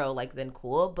trying to grow, like, then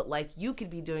cool. But like, you could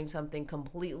be doing something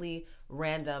completely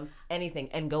random, anything,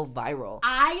 and go viral.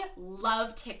 I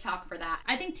love TikTok for that.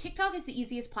 I think TikTok is the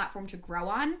easiest platform to grow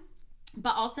on,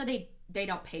 but also they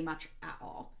don't pay much at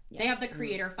all. Yeah. They have the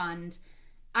creator fund.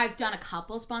 I've done a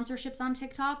couple sponsorships on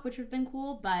TikTok, which have been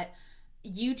cool, but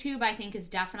YouTube, I think, is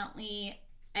definitely,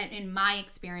 in my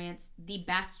experience, the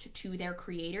best to their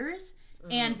creators,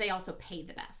 and they also pay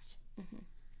the best.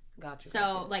 Gotcha.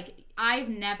 So, like, I've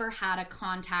never had a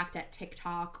contact at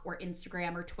TikTok or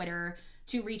Instagram or Twitter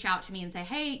to reach out to me and say,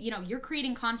 hey, you're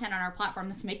creating content on our platform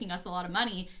that's making us a lot of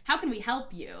money. How can we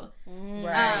help you?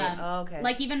 Right. Okay.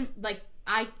 Like, even, like,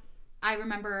 I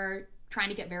remember trying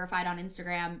to get verified on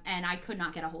Instagram, and I could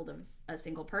not get a hold of a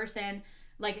single person.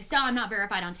 Like, still, I'm not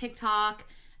verified on TikTok.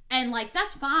 And, like,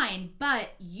 that's fine. But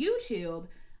YouTube,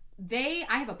 I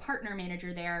have a partner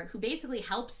manager there who basically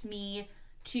helps me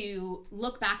to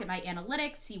look back at my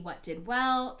analytics, see what did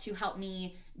well, to help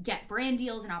me get brand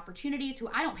deals and opportunities who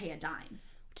I don't pay a dime.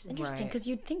 Which is interesting, because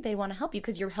you'd think they'd want to help you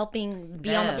because you're helping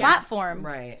be on the platform.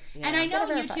 Right. Yeah. And I know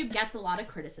YouTube gets a lot of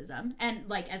criticism, and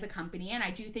like as a company, and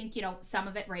I do think, some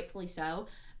of it rightfully so,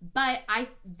 but I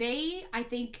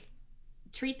think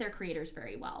treat their creators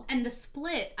very well. And the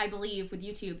split, I believe, with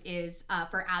YouTube is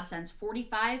for AdSense,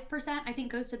 45% I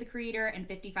think goes to the creator and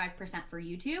 55% for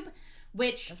YouTube,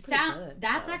 which that's pretty good.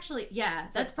 That's actually,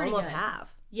 that's pretty almost good.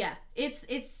 half. Yeah, it's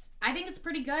I think it's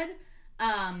pretty good.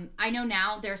 I know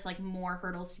now there's like more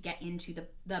hurdles to get into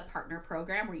the partner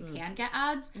program where you can get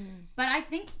ads, but I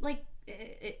think like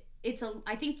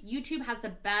I think YouTube has the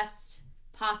best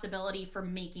possibility for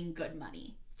making good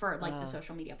money for like the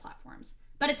social media platforms.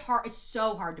 But it's hard. It's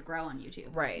so hard to grow on YouTube.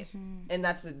 Right. And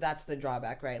that's the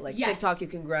drawback, right? Like, TikTok you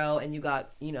can grow and you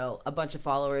got, a bunch of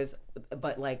followers,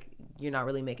 but like you're not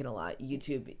really making a lot.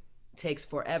 YouTube takes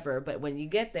forever, but when you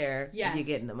get there, you're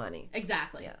getting the money.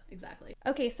 Exactly. Yeah. Exactly.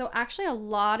 Okay, so actually a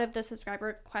lot of the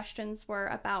subscriber questions were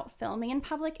about filming in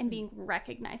public and being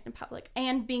recognized in public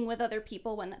and being with other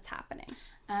people when that's happening.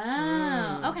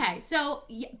 Oh, okay. So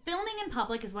filming in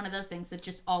public is one of those things that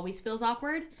just always feels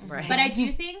awkward. Right. But I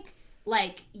do think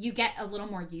like you get a little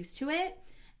more used to it.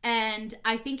 And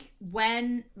I think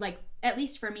when, like, at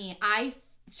least for me, I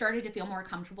started to feel more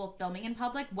comfortable filming in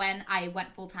public when I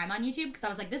went full time on YouTube, because I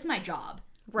was like, this is my job.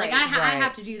 Right. Like, I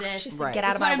have to do this. Just get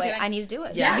out of my way. Doing. I need to do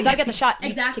it. Yeah. You gotta get the shot.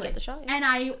 Exactly. To get the shot. Yeah. And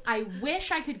I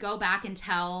wish I could go back and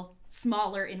tell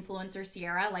smaller influencer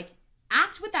Sierra, like,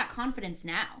 act with that confidence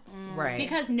now. Right.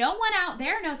 Because no one out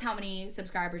there knows how many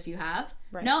subscribers you have.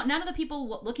 Right. No, none of the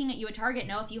people looking at you at Target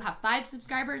know if you have 5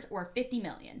 subscribers or 50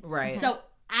 million. Right. So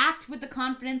act with the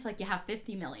confidence like you have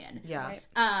 50 million. Yeah. Right.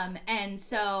 And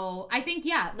so I think,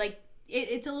 like,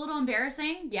 it's a little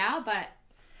embarrassing, but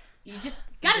You just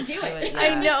gotta do it. Yeah.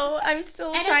 I know. I'm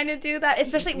still trying to do that,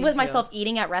 especially with myself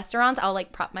eating at restaurants. I'll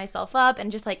like prop myself up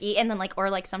and just like eat, and then like,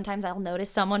 or like sometimes I'll notice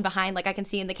someone behind, like I can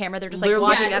see in the camera, they're just like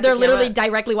watching. They're literally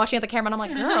directly watching at the camera, and I'm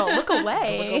like, girl, look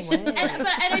away. And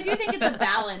I do think it's a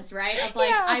balance, right? Of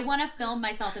like, I want to film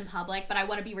myself in public, but I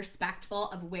want to be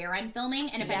respectful of where I'm filming,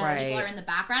 and if any people are in the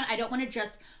background, I don't want to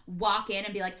just walk in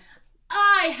and be like,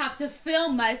 I have to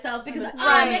film myself because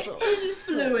I'm an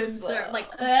influencer. Like,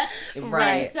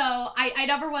 right. And so I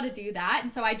never want to do that.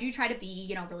 And so I do try to be,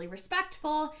 you know, really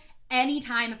respectful.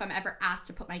 Anytime if I'm ever asked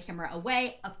to put my camera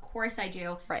away, of course I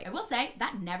do. Right. I will say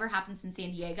that never happens in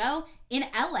San Diego. In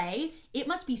LA, it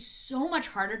must be so much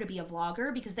harder to be a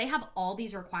vlogger because they have all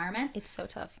these requirements. It's so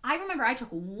tough. I remember I took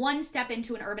one step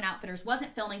into an Urban Outfitters,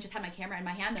 wasn't filming, just had my camera in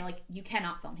my hand. They're like, you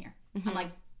cannot film here. I'm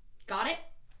like, got it?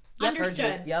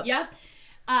 Understood. Yep.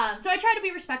 So I try to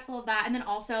be respectful of that, and then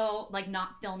also like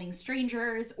not filming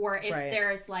strangers, or if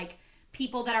there's like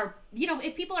people that are, you know,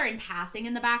 if people are in passing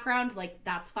in the background, like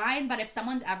that's fine. But if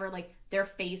someone's ever like their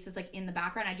face is like in the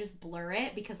background, I just blur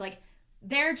it because like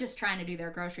they're just trying to do their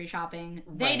grocery shopping.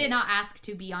 They did not ask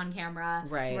to be on camera.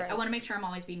 I want to make sure I'm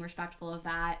always being respectful of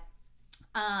that.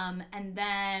 And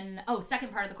then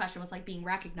second part of the question was like being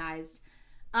recognized.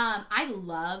 I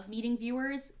love meeting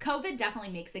viewers. COVID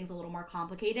definitely makes things a little more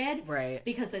complicated. Right.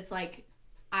 Because it's like,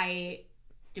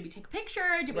 did we take a picture?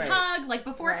 Did we hug? Like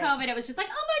before COVID, it was just like,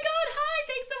 oh my God, hi,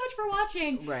 thanks so much for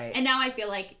watching. Right. And now I feel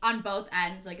like on both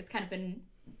ends, like it's kind of been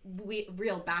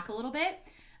reeled back a little bit.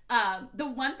 The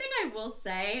one thing I will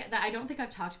say that I don't think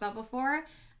I've talked about before,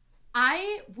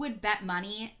 I would bet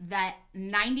money that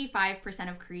 95%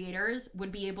 of creators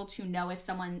would be able to know if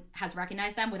someone has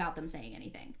recognized them without them saying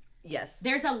anything. Yes.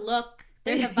 There's a look,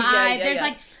 there's a vibe, there's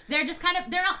like, they're just kind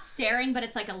of, they're not staring, but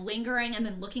it's like a lingering and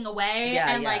then looking away.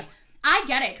 Like, I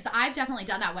get it, because I've definitely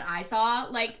done that when I saw,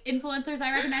 like, influencers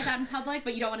I recognize out in public,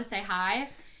 but you don't want to say hi.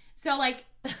 So, like,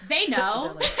 they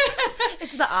know.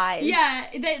 It's the eyes. Yeah.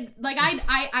 They, like,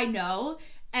 I know,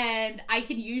 and I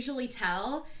can usually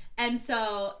tell. And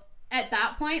so, at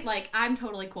that point, like, I'm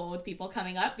totally cool with people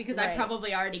coming up, because I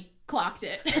probably already clocked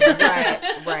it.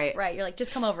 Right. You're like,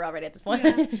 just come over already at this point.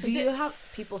 Do you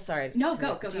have people, No,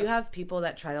 go. Do you have people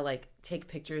that try to, like, take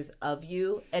pictures of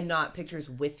you and not pictures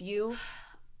with you?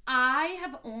 I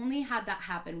have only had that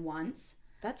happen once.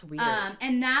 That's weird.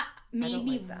 And that made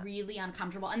me really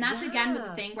uncomfortable. And that's again with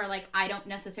the thing where like I don't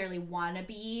necessarily want to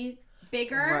be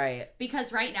bigger. Right.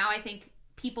 Because right now I think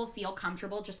people feel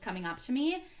comfortable just coming up to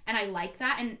me, and I like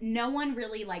that. And no one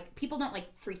really like, people don't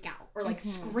like freak out or like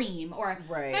scream or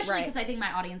especially because I think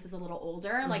my audience is a little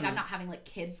older. Like I'm not having like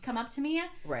kids come up to me.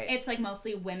 Right. It's like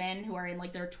mostly women who are in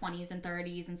like their 20s and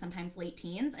 30s and sometimes late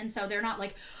teens, and so they're not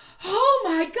like, oh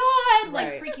my God,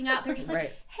 like freaking out. They're just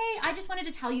like, hey, I just wanted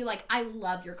to tell you like I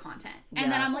love your content.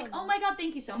 And then I'm like, oh my God,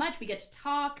 thank you so much. We get to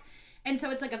talk. And so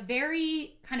it's like a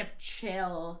very kind of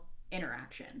chill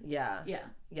interaction. Yeah.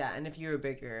 And if you were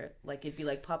bigger, like it'd be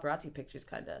like paparazzi pictures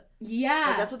kind of. Yeah.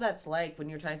 Like, that's what that's like when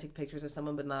you're trying to take pictures with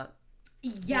someone but not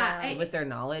with their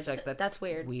knowledge. Like that's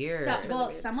weird. So, well,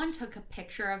 someone took a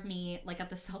picture of me like at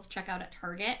the self-checkout at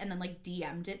Target and then like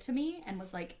DM'd it to me and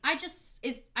was like, I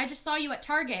just saw you at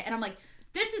Target. And I'm like,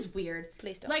 this is weird.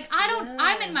 Please don't. Like,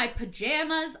 I'm in my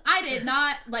pajamas. I did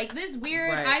not, like, this is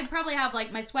weird. I probably have,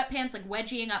 like, my sweatpants, like,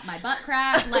 wedging up my butt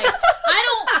crack. Like,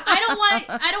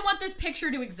 I don't want this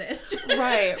picture to exist.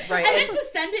 Right. And then to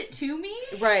send it to me.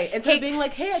 Right. Instead of being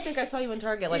like, hey, I think I saw you in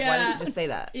Target. Like, why didn't you just say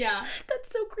that? Yeah.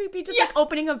 That's so creepy. Just, like,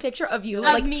 opening a picture of you.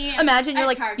 Like, me imagine you're,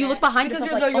 like, Target. You look behind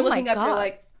yourself, like, you're looking up, you're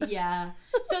like. Yeah.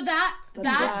 So that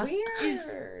is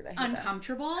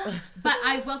uncomfortable. But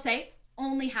I will say,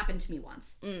 only happened to me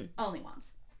once. Only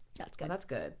once. That's good. Oh, that's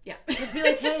good. Yeah. Just be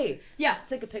like, hey, let's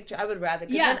take a picture. I would rather,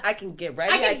 because then I can get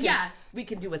ready. We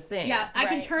can do a thing. Yeah, I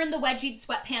can turn the wedgied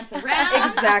sweatpants around.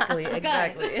 Exactly.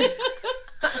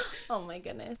 Oh my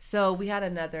goodness. So we had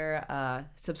another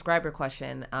subscriber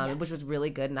question, which was really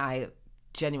good, and I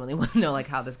genuinely want to know like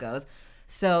how this goes.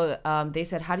 So they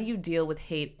said, how do you deal with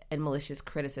hate and malicious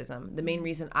criticism? The main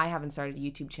reason I haven't started a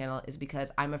YouTube channel is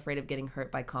because I'm afraid of getting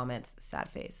hurt by comments. Sad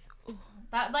face.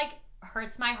 That like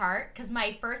hurts my heart, because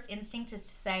my first instinct is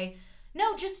to say,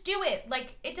 no, just do it.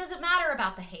 Like, it doesn't matter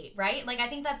about the hate, right? Like, I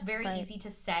think that's very easy to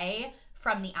say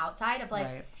from the outside of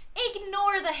like,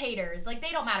 ignore the haters. Like,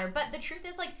 they don't matter. But the truth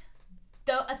is, like,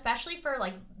 though, especially for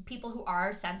like people who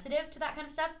are sensitive to that kind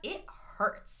of stuff, it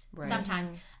hurts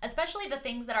sometimes. Especially the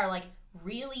things that are like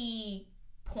really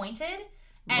pointed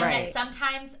and that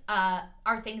sometimes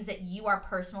are things that you are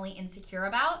personally insecure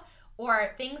about,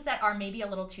 or things that are maybe a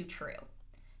little too true.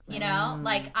 You know,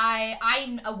 like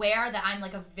I'm aware that I'm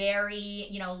like a very,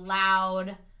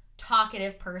 loud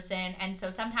talkative person. And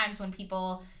so sometimes when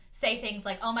people say things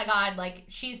like, oh my God, like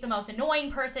she's the most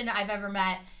annoying person I've ever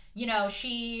met, you know,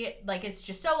 she like is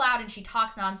just so loud and she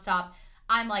talks nonstop,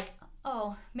 I'm like,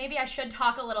 oh, maybe I should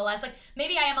talk a little less. Like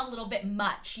maybe I am a little bit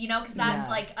much, you know, because that's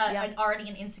like already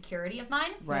an insecurity of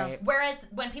mine. Right. Whereas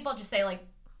when people just say like,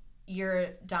 you're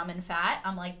dumb and fat,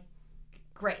 I'm like,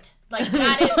 great. Like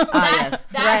that is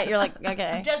that right. You're like,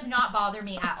 okay. does not bother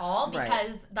me at all,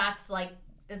 because that's like,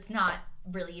 it's not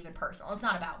really even personal. It's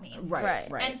not about me.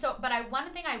 Right. And so, but one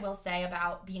thing I will say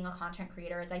about being a content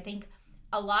creator is I think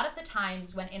a lot of the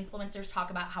times when influencers talk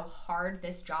about how hard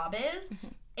this job is,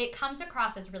 it comes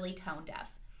across as really tone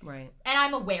deaf. Right. And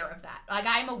I'm aware of that. Like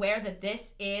I'm aware that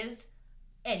this is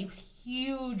a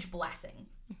huge blessing.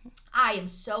 I am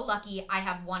so lucky. I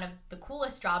have one of the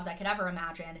coolest jobs I could ever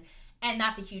imagine. And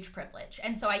that's a huge privilege.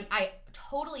 And so I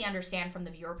totally understand from the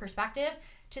viewer perspective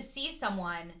to see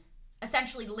someone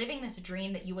essentially living this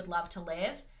dream that you would love to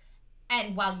live.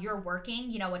 And while you're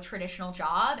working, you know, a traditional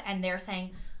job, and they're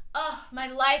saying, oh, my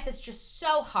life is just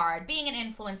so hard. Being an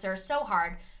influencer is so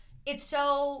hard. It's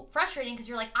so frustrating because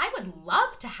you're like, I would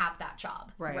love to have that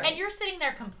job. Right. And you're sitting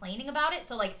there complaining about it.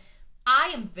 So like, I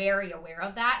am very aware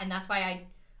of that. And that's why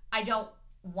I don't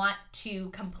want to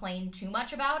complain too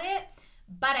much about it.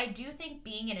 But I do think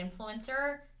being an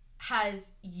influencer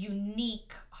has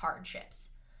unique hardships.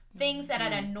 Things that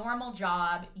at a normal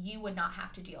job you would not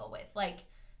have to deal with. Like,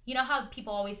 you know how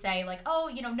people always say, like, oh,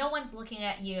 you know, no one's looking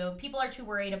at you. People are too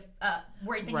worried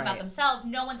thinking about themselves.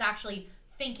 No one's actually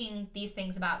thinking these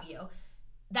things about you.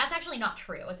 That's actually not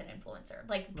true as an influencer.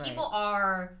 Like, people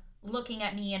are looking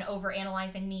at me and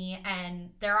overanalyzing me, and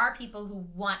there are people who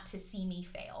want to see me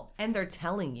fail. And they're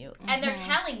telling you. And they're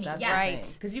telling me, That's yes.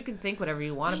 right. Because you can think whatever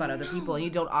you want about other people, and you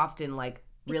don't often, like,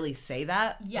 really say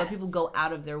that. Yes. But people go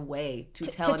out of their way to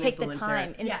tell an take influencer the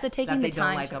time. And it's the that taking they the time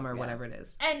don't like to, them or whatever it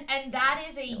is. And that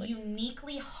is a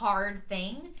uniquely hard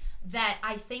thing that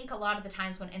I think a lot of the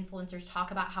times when influencers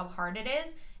talk about how hard it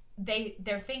is,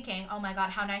 they're thinking, oh my God,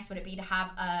 how nice would it be to have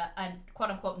a quote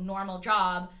unquote normal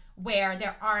job where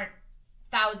there aren't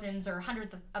thousands or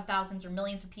hundreds of thousands or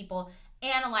millions of people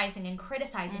analyzing and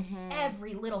criticizing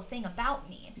every little thing about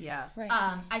me. Yeah. Right.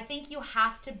 I think you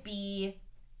have to be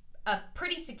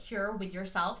pretty secure with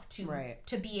yourself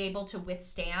to be able to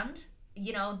withstand,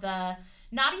 you know,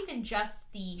 not even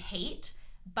just the hate,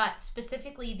 but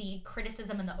specifically the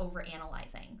criticism and the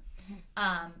overanalyzing.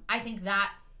 I think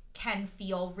that can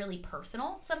feel really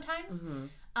personal sometimes.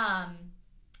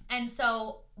 And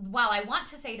so while I want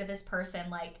to say to this person,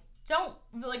 like, don't,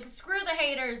 like, screw the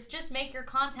haters, just make your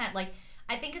content, like,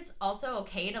 I think it's also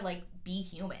okay to, like, be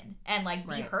human and, like,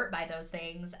 be hurt by those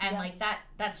things. And, like,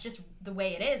 that's just the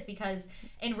way it is, because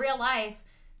in real life,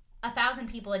 1,000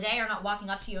 people a day are not walking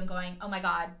up to you and going, oh my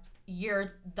God,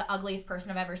 you're the ugliest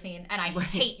person I've ever seen, and I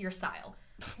hate your style.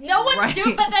 No one's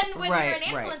doing, but then when you're an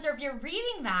influencer, if you're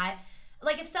reading that,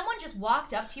 like, if someone just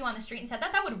walked up to you on the street and said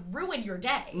that would ruin your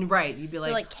day. Right. You'd be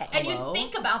like Hello? And you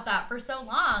think about that for so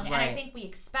long, and I think we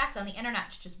expect on the internet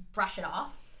to just brush it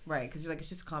off. Right, because you're like, it's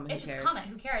just a comment. It's just a comment.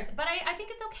 Who cares? But I think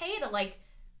it's okay to, like,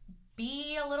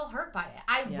 be a little hurt by it.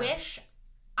 I wish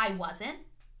I wasn't,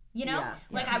 you know?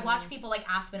 Like, I watch people like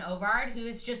Aspen Ovard, who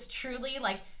is just truly,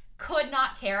 like, could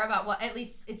not care about what, at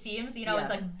least it seems, you know, is,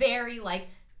 like, very, like,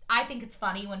 I think it's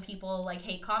funny when people, like,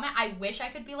 hate comment. I wish I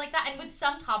could be like that. And with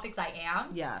some topics I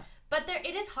am. Yeah. But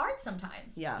it is hard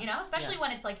sometimes. Yeah. You know? Especially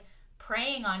when it's, like,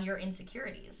 preying on your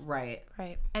insecurities. Right.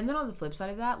 And then on the flip side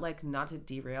of that, like, not to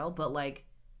derail, but, like,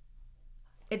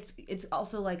 it's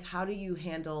also, like, how do you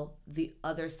handle the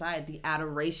other side, the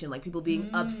adoration, like, people being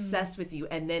obsessed with you,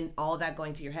 and then all that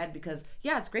going to your head? Because,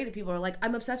 yeah, it's great if people are like,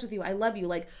 I'm obsessed with you, I love you,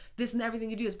 like, this and everything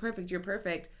you do is perfect, you're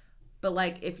perfect. But,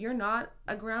 like, if you're not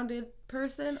a grounded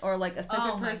person or, like, a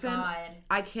centered person,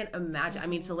 I can't imagine. I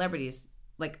mean, celebrities,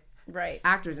 like,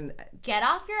 actors and get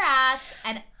off your ass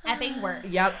and effing work.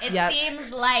 It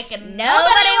seems like nobody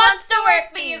wants to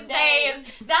work these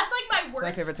days. That's, like, my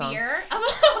worst fear.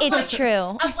 It's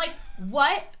true. I'm like,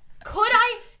 what could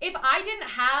I, if I didn't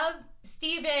have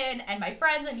Steven and my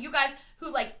friends and you guys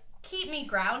who, like, keep me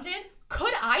grounded,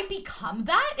 could I become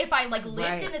that if I, like,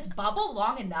 lived in this bubble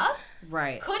long enough?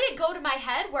 Right. Could it go to my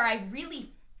head where I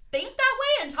really think that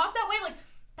way and talk that way? Like,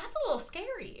 that's a little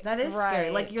scary. That is scary.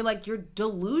 Like, you're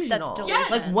delusional. That's delusional. Yes.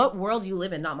 Like, what world you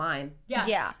live in, not mine.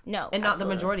 Yeah. No. And not the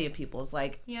majority of people's.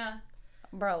 Like,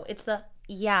 bro, it's the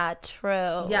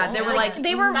true. Yeah, they were like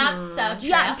they were not so true.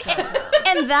 Yeah,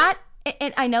 and that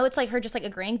and I know it's like her just like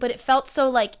agreeing, but it felt so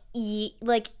like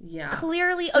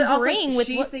clearly agreeing with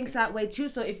she thinks that way too.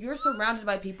 So if you're surrounded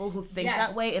by people who think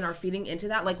that way and are feeding into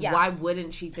that, like why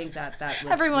wouldn't she think that was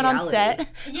everyone reality? On set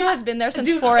who has been there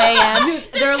since 4 a.m.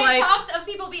 They're like talks of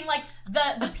people being like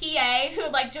the PA who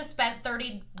like just spent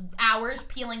 30 hours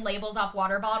peeling labels off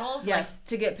water bottles. Yes,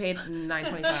 to get paid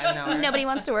 $9.25 an hour. Nobody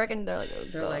wants to work, and they're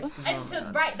like, and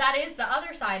so right, that is the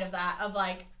other side of that of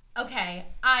like, okay,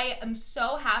 I am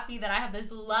so happy that I have this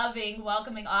loving,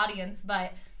 welcoming audience,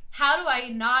 but how do I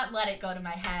not let it go to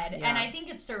my head? Yeah. And I think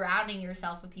it's surrounding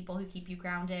yourself with people who keep you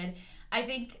grounded. I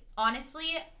think,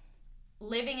 honestly,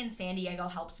 living in San Diego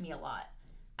helps me a lot.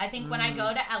 I think when I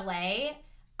go to LA,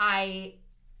 I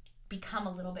become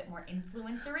a little bit more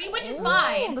influencery, which is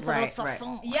fine. Right.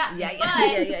 Yeah.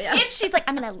 If she's like,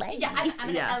 I'm in LA. Yeah, I'm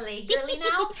an LA girly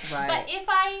now. Right. But if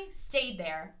I stayed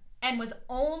there and was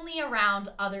only around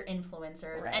other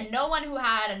influencers and no one who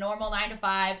had a normal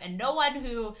 9-to-5 and no one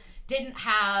who didn't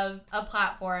have a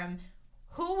platform,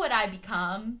 who would I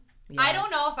become? Yeah. I don't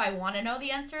know if I want to know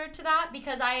the answer to that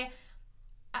because I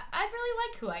really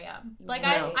like who I am. Like,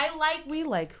 no. I like... We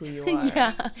like who you are.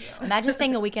 Yeah. Imagine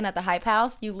staying a weekend at the Hype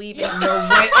House. You leave it.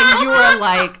 And you are,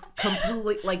 like,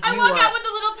 completely... Like, I walk out with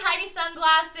the little tiny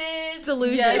sunglasses.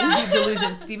 Delusion. Yeah,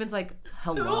 delusion. Steven's like,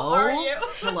 hello? Who are you?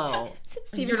 Hello.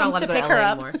 Steven You're comes not to allowed pick to go her LA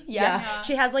up. Anymore. Yeah.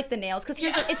 She has, like, the nails. Because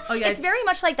here's it's very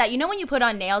much like that. You know when you put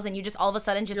on nails and you just all of a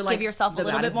sudden just give yourself a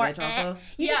little bit more...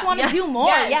 You just want to do more.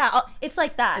 Yes. Yeah. It's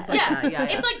like that. It's like that. Yeah.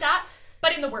 It's like that.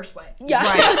 But in the worst way. Yeah.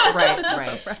 Right.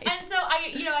 And so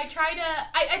I try to,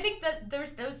 I think that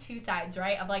there's those two sides,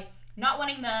 right? Of like not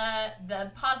wanting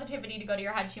the positivity to go to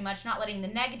your head too much, not letting the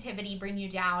negativity bring you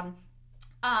down.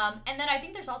 And then I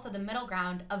think there's also the middle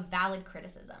ground of valid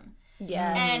criticism.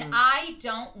 Yes. And I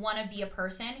don't want to be a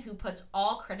person who puts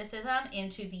all criticism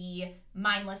into the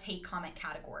mindless hate comment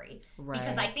category. Right.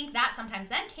 Because I think that sometimes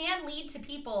then can lead to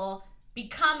people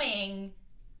becoming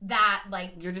that,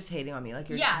 like, you're just hating on me, like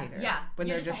you're just a hater. Yeah, when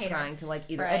they're just trying to like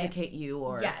either educate you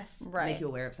or make you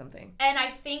aware of something. And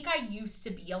I think I used to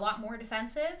be a lot more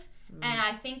defensive, and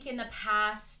I think in the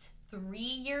past 3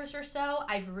 years or so,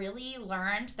 I've really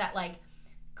learned that like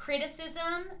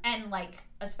criticism and like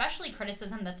especially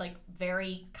criticism that's like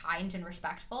very kind and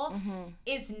respectful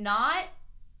is not.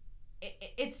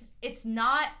 It's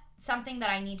not something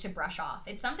that I need to brush off.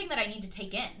 It's something that I need to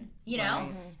take in, you know,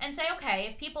 and say, okay,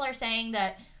 if people are saying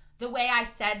that the way I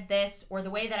said this or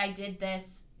the way that I did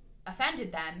this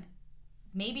offended them,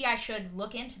 maybe I should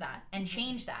look into that and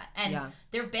change that. And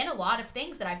there have been a lot of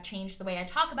things that I've changed the way I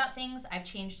talk about things. I've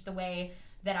changed the way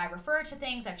that I refer to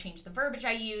things. I've changed the verbiage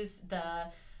I use,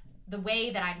 the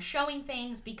way that I'm showing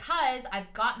things, because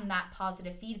I've gotten that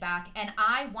positive feedback. And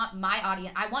I want my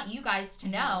audience, I want you guys to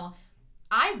know,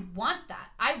 I want that.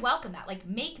 I welcome that. Like,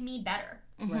 make me better.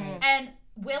 Right. And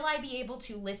will I be able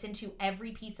to listen to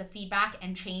every piece of feedback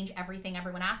and change everything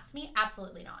everyone asks me?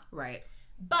 Absolutely not. Right.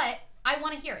 But I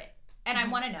want to hear it. And I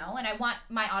want to know. And I want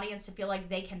my audience to feel like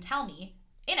they can tell me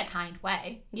in a kind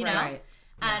way, you know? Right.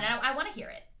 And I want to hear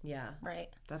it. Yeah. Right.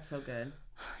 That's so good.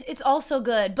 It's all so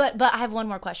good. But I have one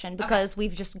more question because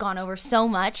we've just gone over so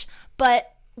much.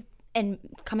 And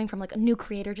coming from like a new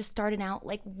creator just starting out,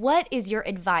 like, what is your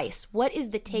advice? What is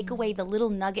the takeaway, the little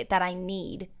nugget that I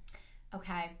need?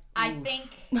 Okay. I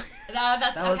think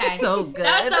that was so good.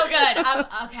 That was so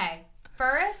good. Okay.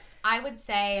 First, I would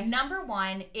say number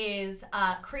one is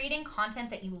creating content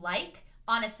that you like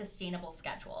on a sustainable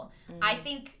schedule. I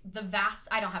think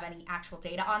I don't have any actual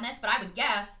data on this, but I would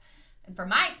guess, and from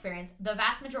my experience, the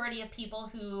vast majority of people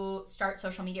who start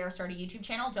social media or start a YouTube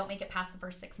channel don't make it past the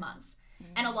first 6 months.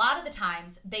 And a lot of the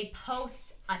times they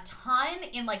post a ton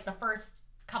in like the first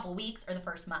couple weeks or the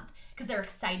first month because they're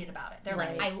excited about it. They're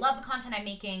like, I love the content I'm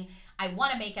making. I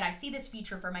want to make it. I see this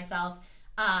feature for myself.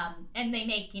 And they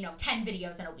make, 10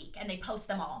 videos in a week and they post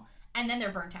them all. And then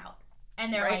they're burnt out.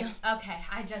 And they're like, okay,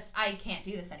 I can't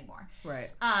do this anymore.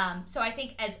 Right. So I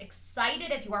think as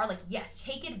excited as you are, like, yes,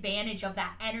 take advantage of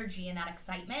that energy and that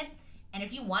excitement. And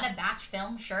if you want to batch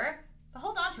film, sure, but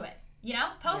hold on to it.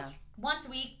 Post once a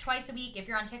week, twice a week. If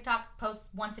you're on TikTok, post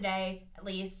once a day at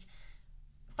least.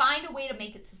 Find a way to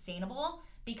make it sustainable,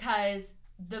 because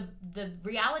the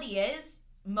reality is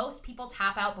most people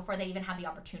tap out before they even have the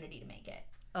opportunity to make it.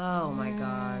 Oh my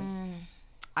God.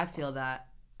 I feel that.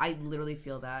 I literally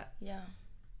feel that. Yeah.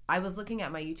 I was looking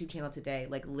at my YouTube channel today,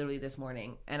 like literally this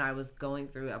morning, and I was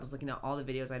looking at all the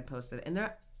videos I'd posted. And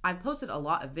I've posted a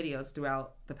lot of videos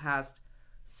throughout the past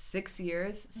 6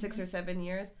 years, 6 or 7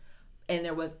 years. And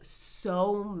there was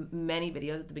so many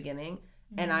videos at the beginning.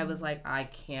 And I was like, I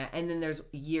can't. And then there's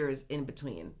years in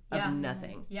between of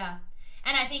nothing. Yeah.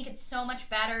 And I think it's so much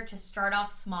better to start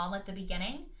off small at the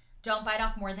beginning. Don't bite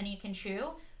off more than you can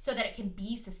chew, so that it can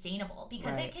be sustainable.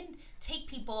 Because it can take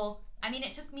people, I mean,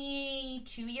 it took me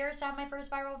 2 years to have my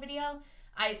first viral video.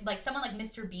 Someone like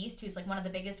Mr. Beast, who's like one of the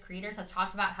biggest creators, has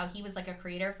talked about how he was like a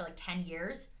creator for like 10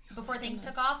 years before things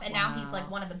took off. And now he's like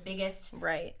one of the biggest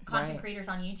content creators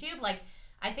on YouTube. Like,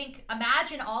 I think,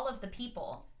 imagine all of the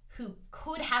people who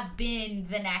could have been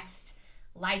the next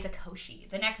Liza Koshy,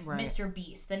 the next Mr.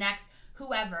 Beast, the next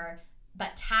whoever,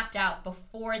 but tapped out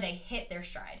before they hit their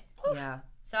stride. Yeah.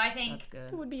 So I think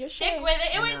it would be a stick shame. with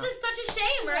it. It was just such a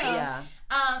shame, right? Yeah.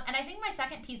 And I think my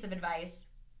second piece of advice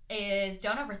is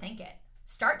don't overthink it.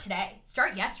 Start today.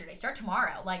 Start yesterday. Start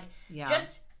tomorrow. Like,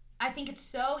 I think it's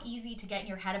so easy to get in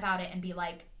your head about it and be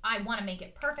like, I want to make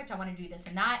it perfect. I want to do this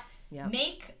and that. Yeah.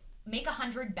 Make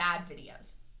 100 bad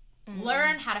videos.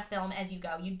 Learn how to film as you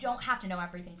go. You don't have to know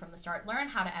everything from the start. Learn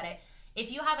how to edit.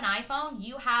 If you have an iPhone,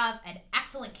 you have an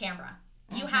excellent camera.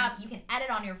 You can edit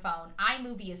on your phone.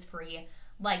 iMovie is free.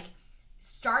 Like,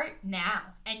 start now,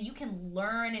 and you can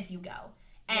learn as you go.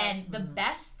 And the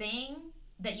best thing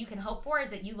that you can hope for is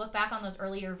that you look back on those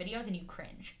earlier videos and you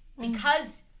cringe.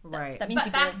 Because that means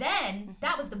back then,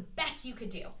 that was the best you could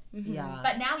do. Yeah.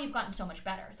 But now you've gotten so much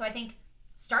better. So I think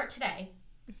start today.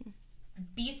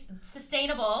 Be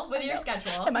sustainable with your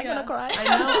schedule. Am I gonna cry?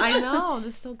 I know.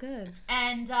 This is so good.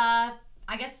 And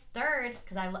I guess third,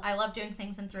 because I love doing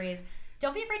things in threes,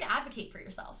 don't be afraid to advocate for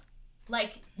yourself.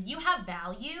 Like, you have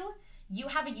value. You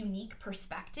have a unique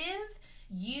perspective.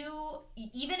 Even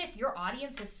if your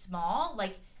audience is small,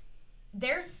 like,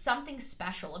 there's something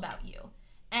special about you.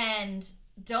 And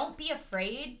don't be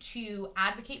afraid to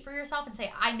advocate for yourself and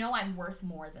say, I know I'm worth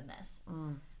more than this.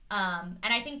 And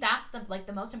I think that's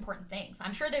the most important things.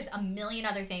 I'm sure there's a million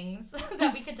other things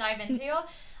that we could dive into.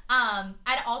 And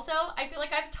also, I feel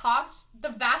like I've talked the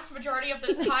vast majority of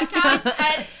this podcast.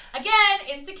 And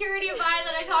again, insecurity of mine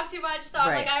that I talk too much. So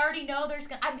I'm like, I already know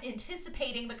I'm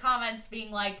anticipating the comments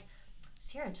being like,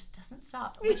 Sierra just doesn't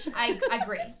stop. Which I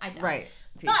agree. I don't. Right.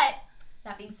 But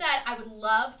that being said, I would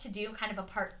love to do kind of a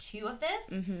part 2 of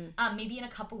this. Maybe in a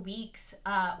couple weeks,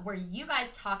 where you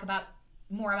guys talk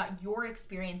more about your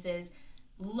experiences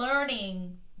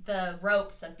learning the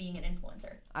ropes of being an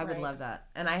influencer. I would love that.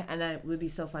 And it would be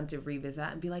so fun to revisit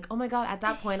and be like, oh my God, at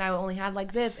that point I only had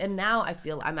like this, and now I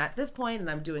feel I'm at this point and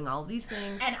I'm doing all these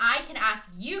things. And I can ask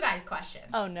you guys questions.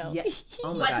 Oh no. Yeah.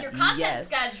 Oh my What's God. your content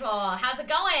schedule? How's it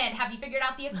going? Have you figured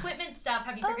out the equipment stuff?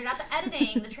 Have you figured out the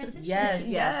editing, the transitions?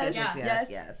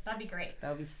 Yes. That'd be great. That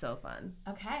would be so fun.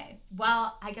 Okay.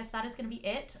 Well, I guess that is going to be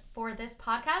it for this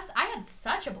podcast. I had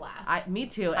such a blast. Me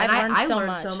too. And I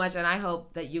learned so much, and I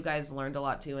hope that you guys learned a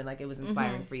lot too, and like it was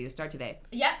inspiring for you. Start today.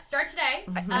 Yep, start today.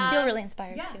 I feel really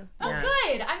inspired too. Oh,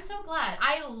 good. I'm so glad.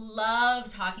 I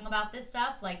love talking about this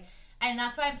stuff. Like, and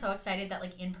that's why I'm so excited that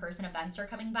like in-person events are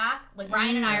coming back. Like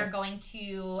Ryan and I are going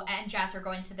to, and Jess are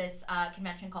going to this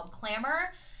convention called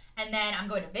Clamor. And then I'm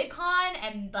going to VidCon,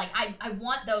 and like I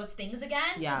want those things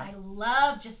again because I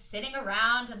love just sitting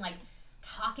around and like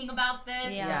talking about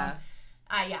this. Yeah.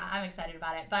 I'm excited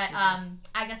about it. But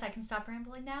I guess I can stop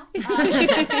rambling now.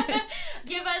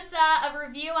 Give us a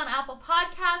review on Apple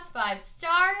Podcasts, 5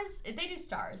 stars. They do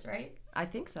stars, right? I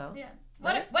think so. Yeah.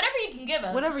 Right? Whatever you can give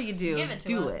us. Whatever you do, give it to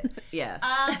do us. it.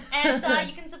 Yeah. And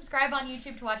you can subscribe on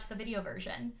YouTube to watch the video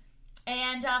version.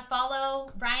 And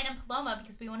follow Ryan and Paloma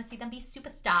because we want to see them be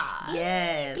superstars.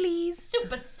 Yes. Please.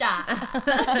 Superstar.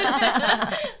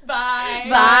 Bye.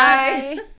 Bye.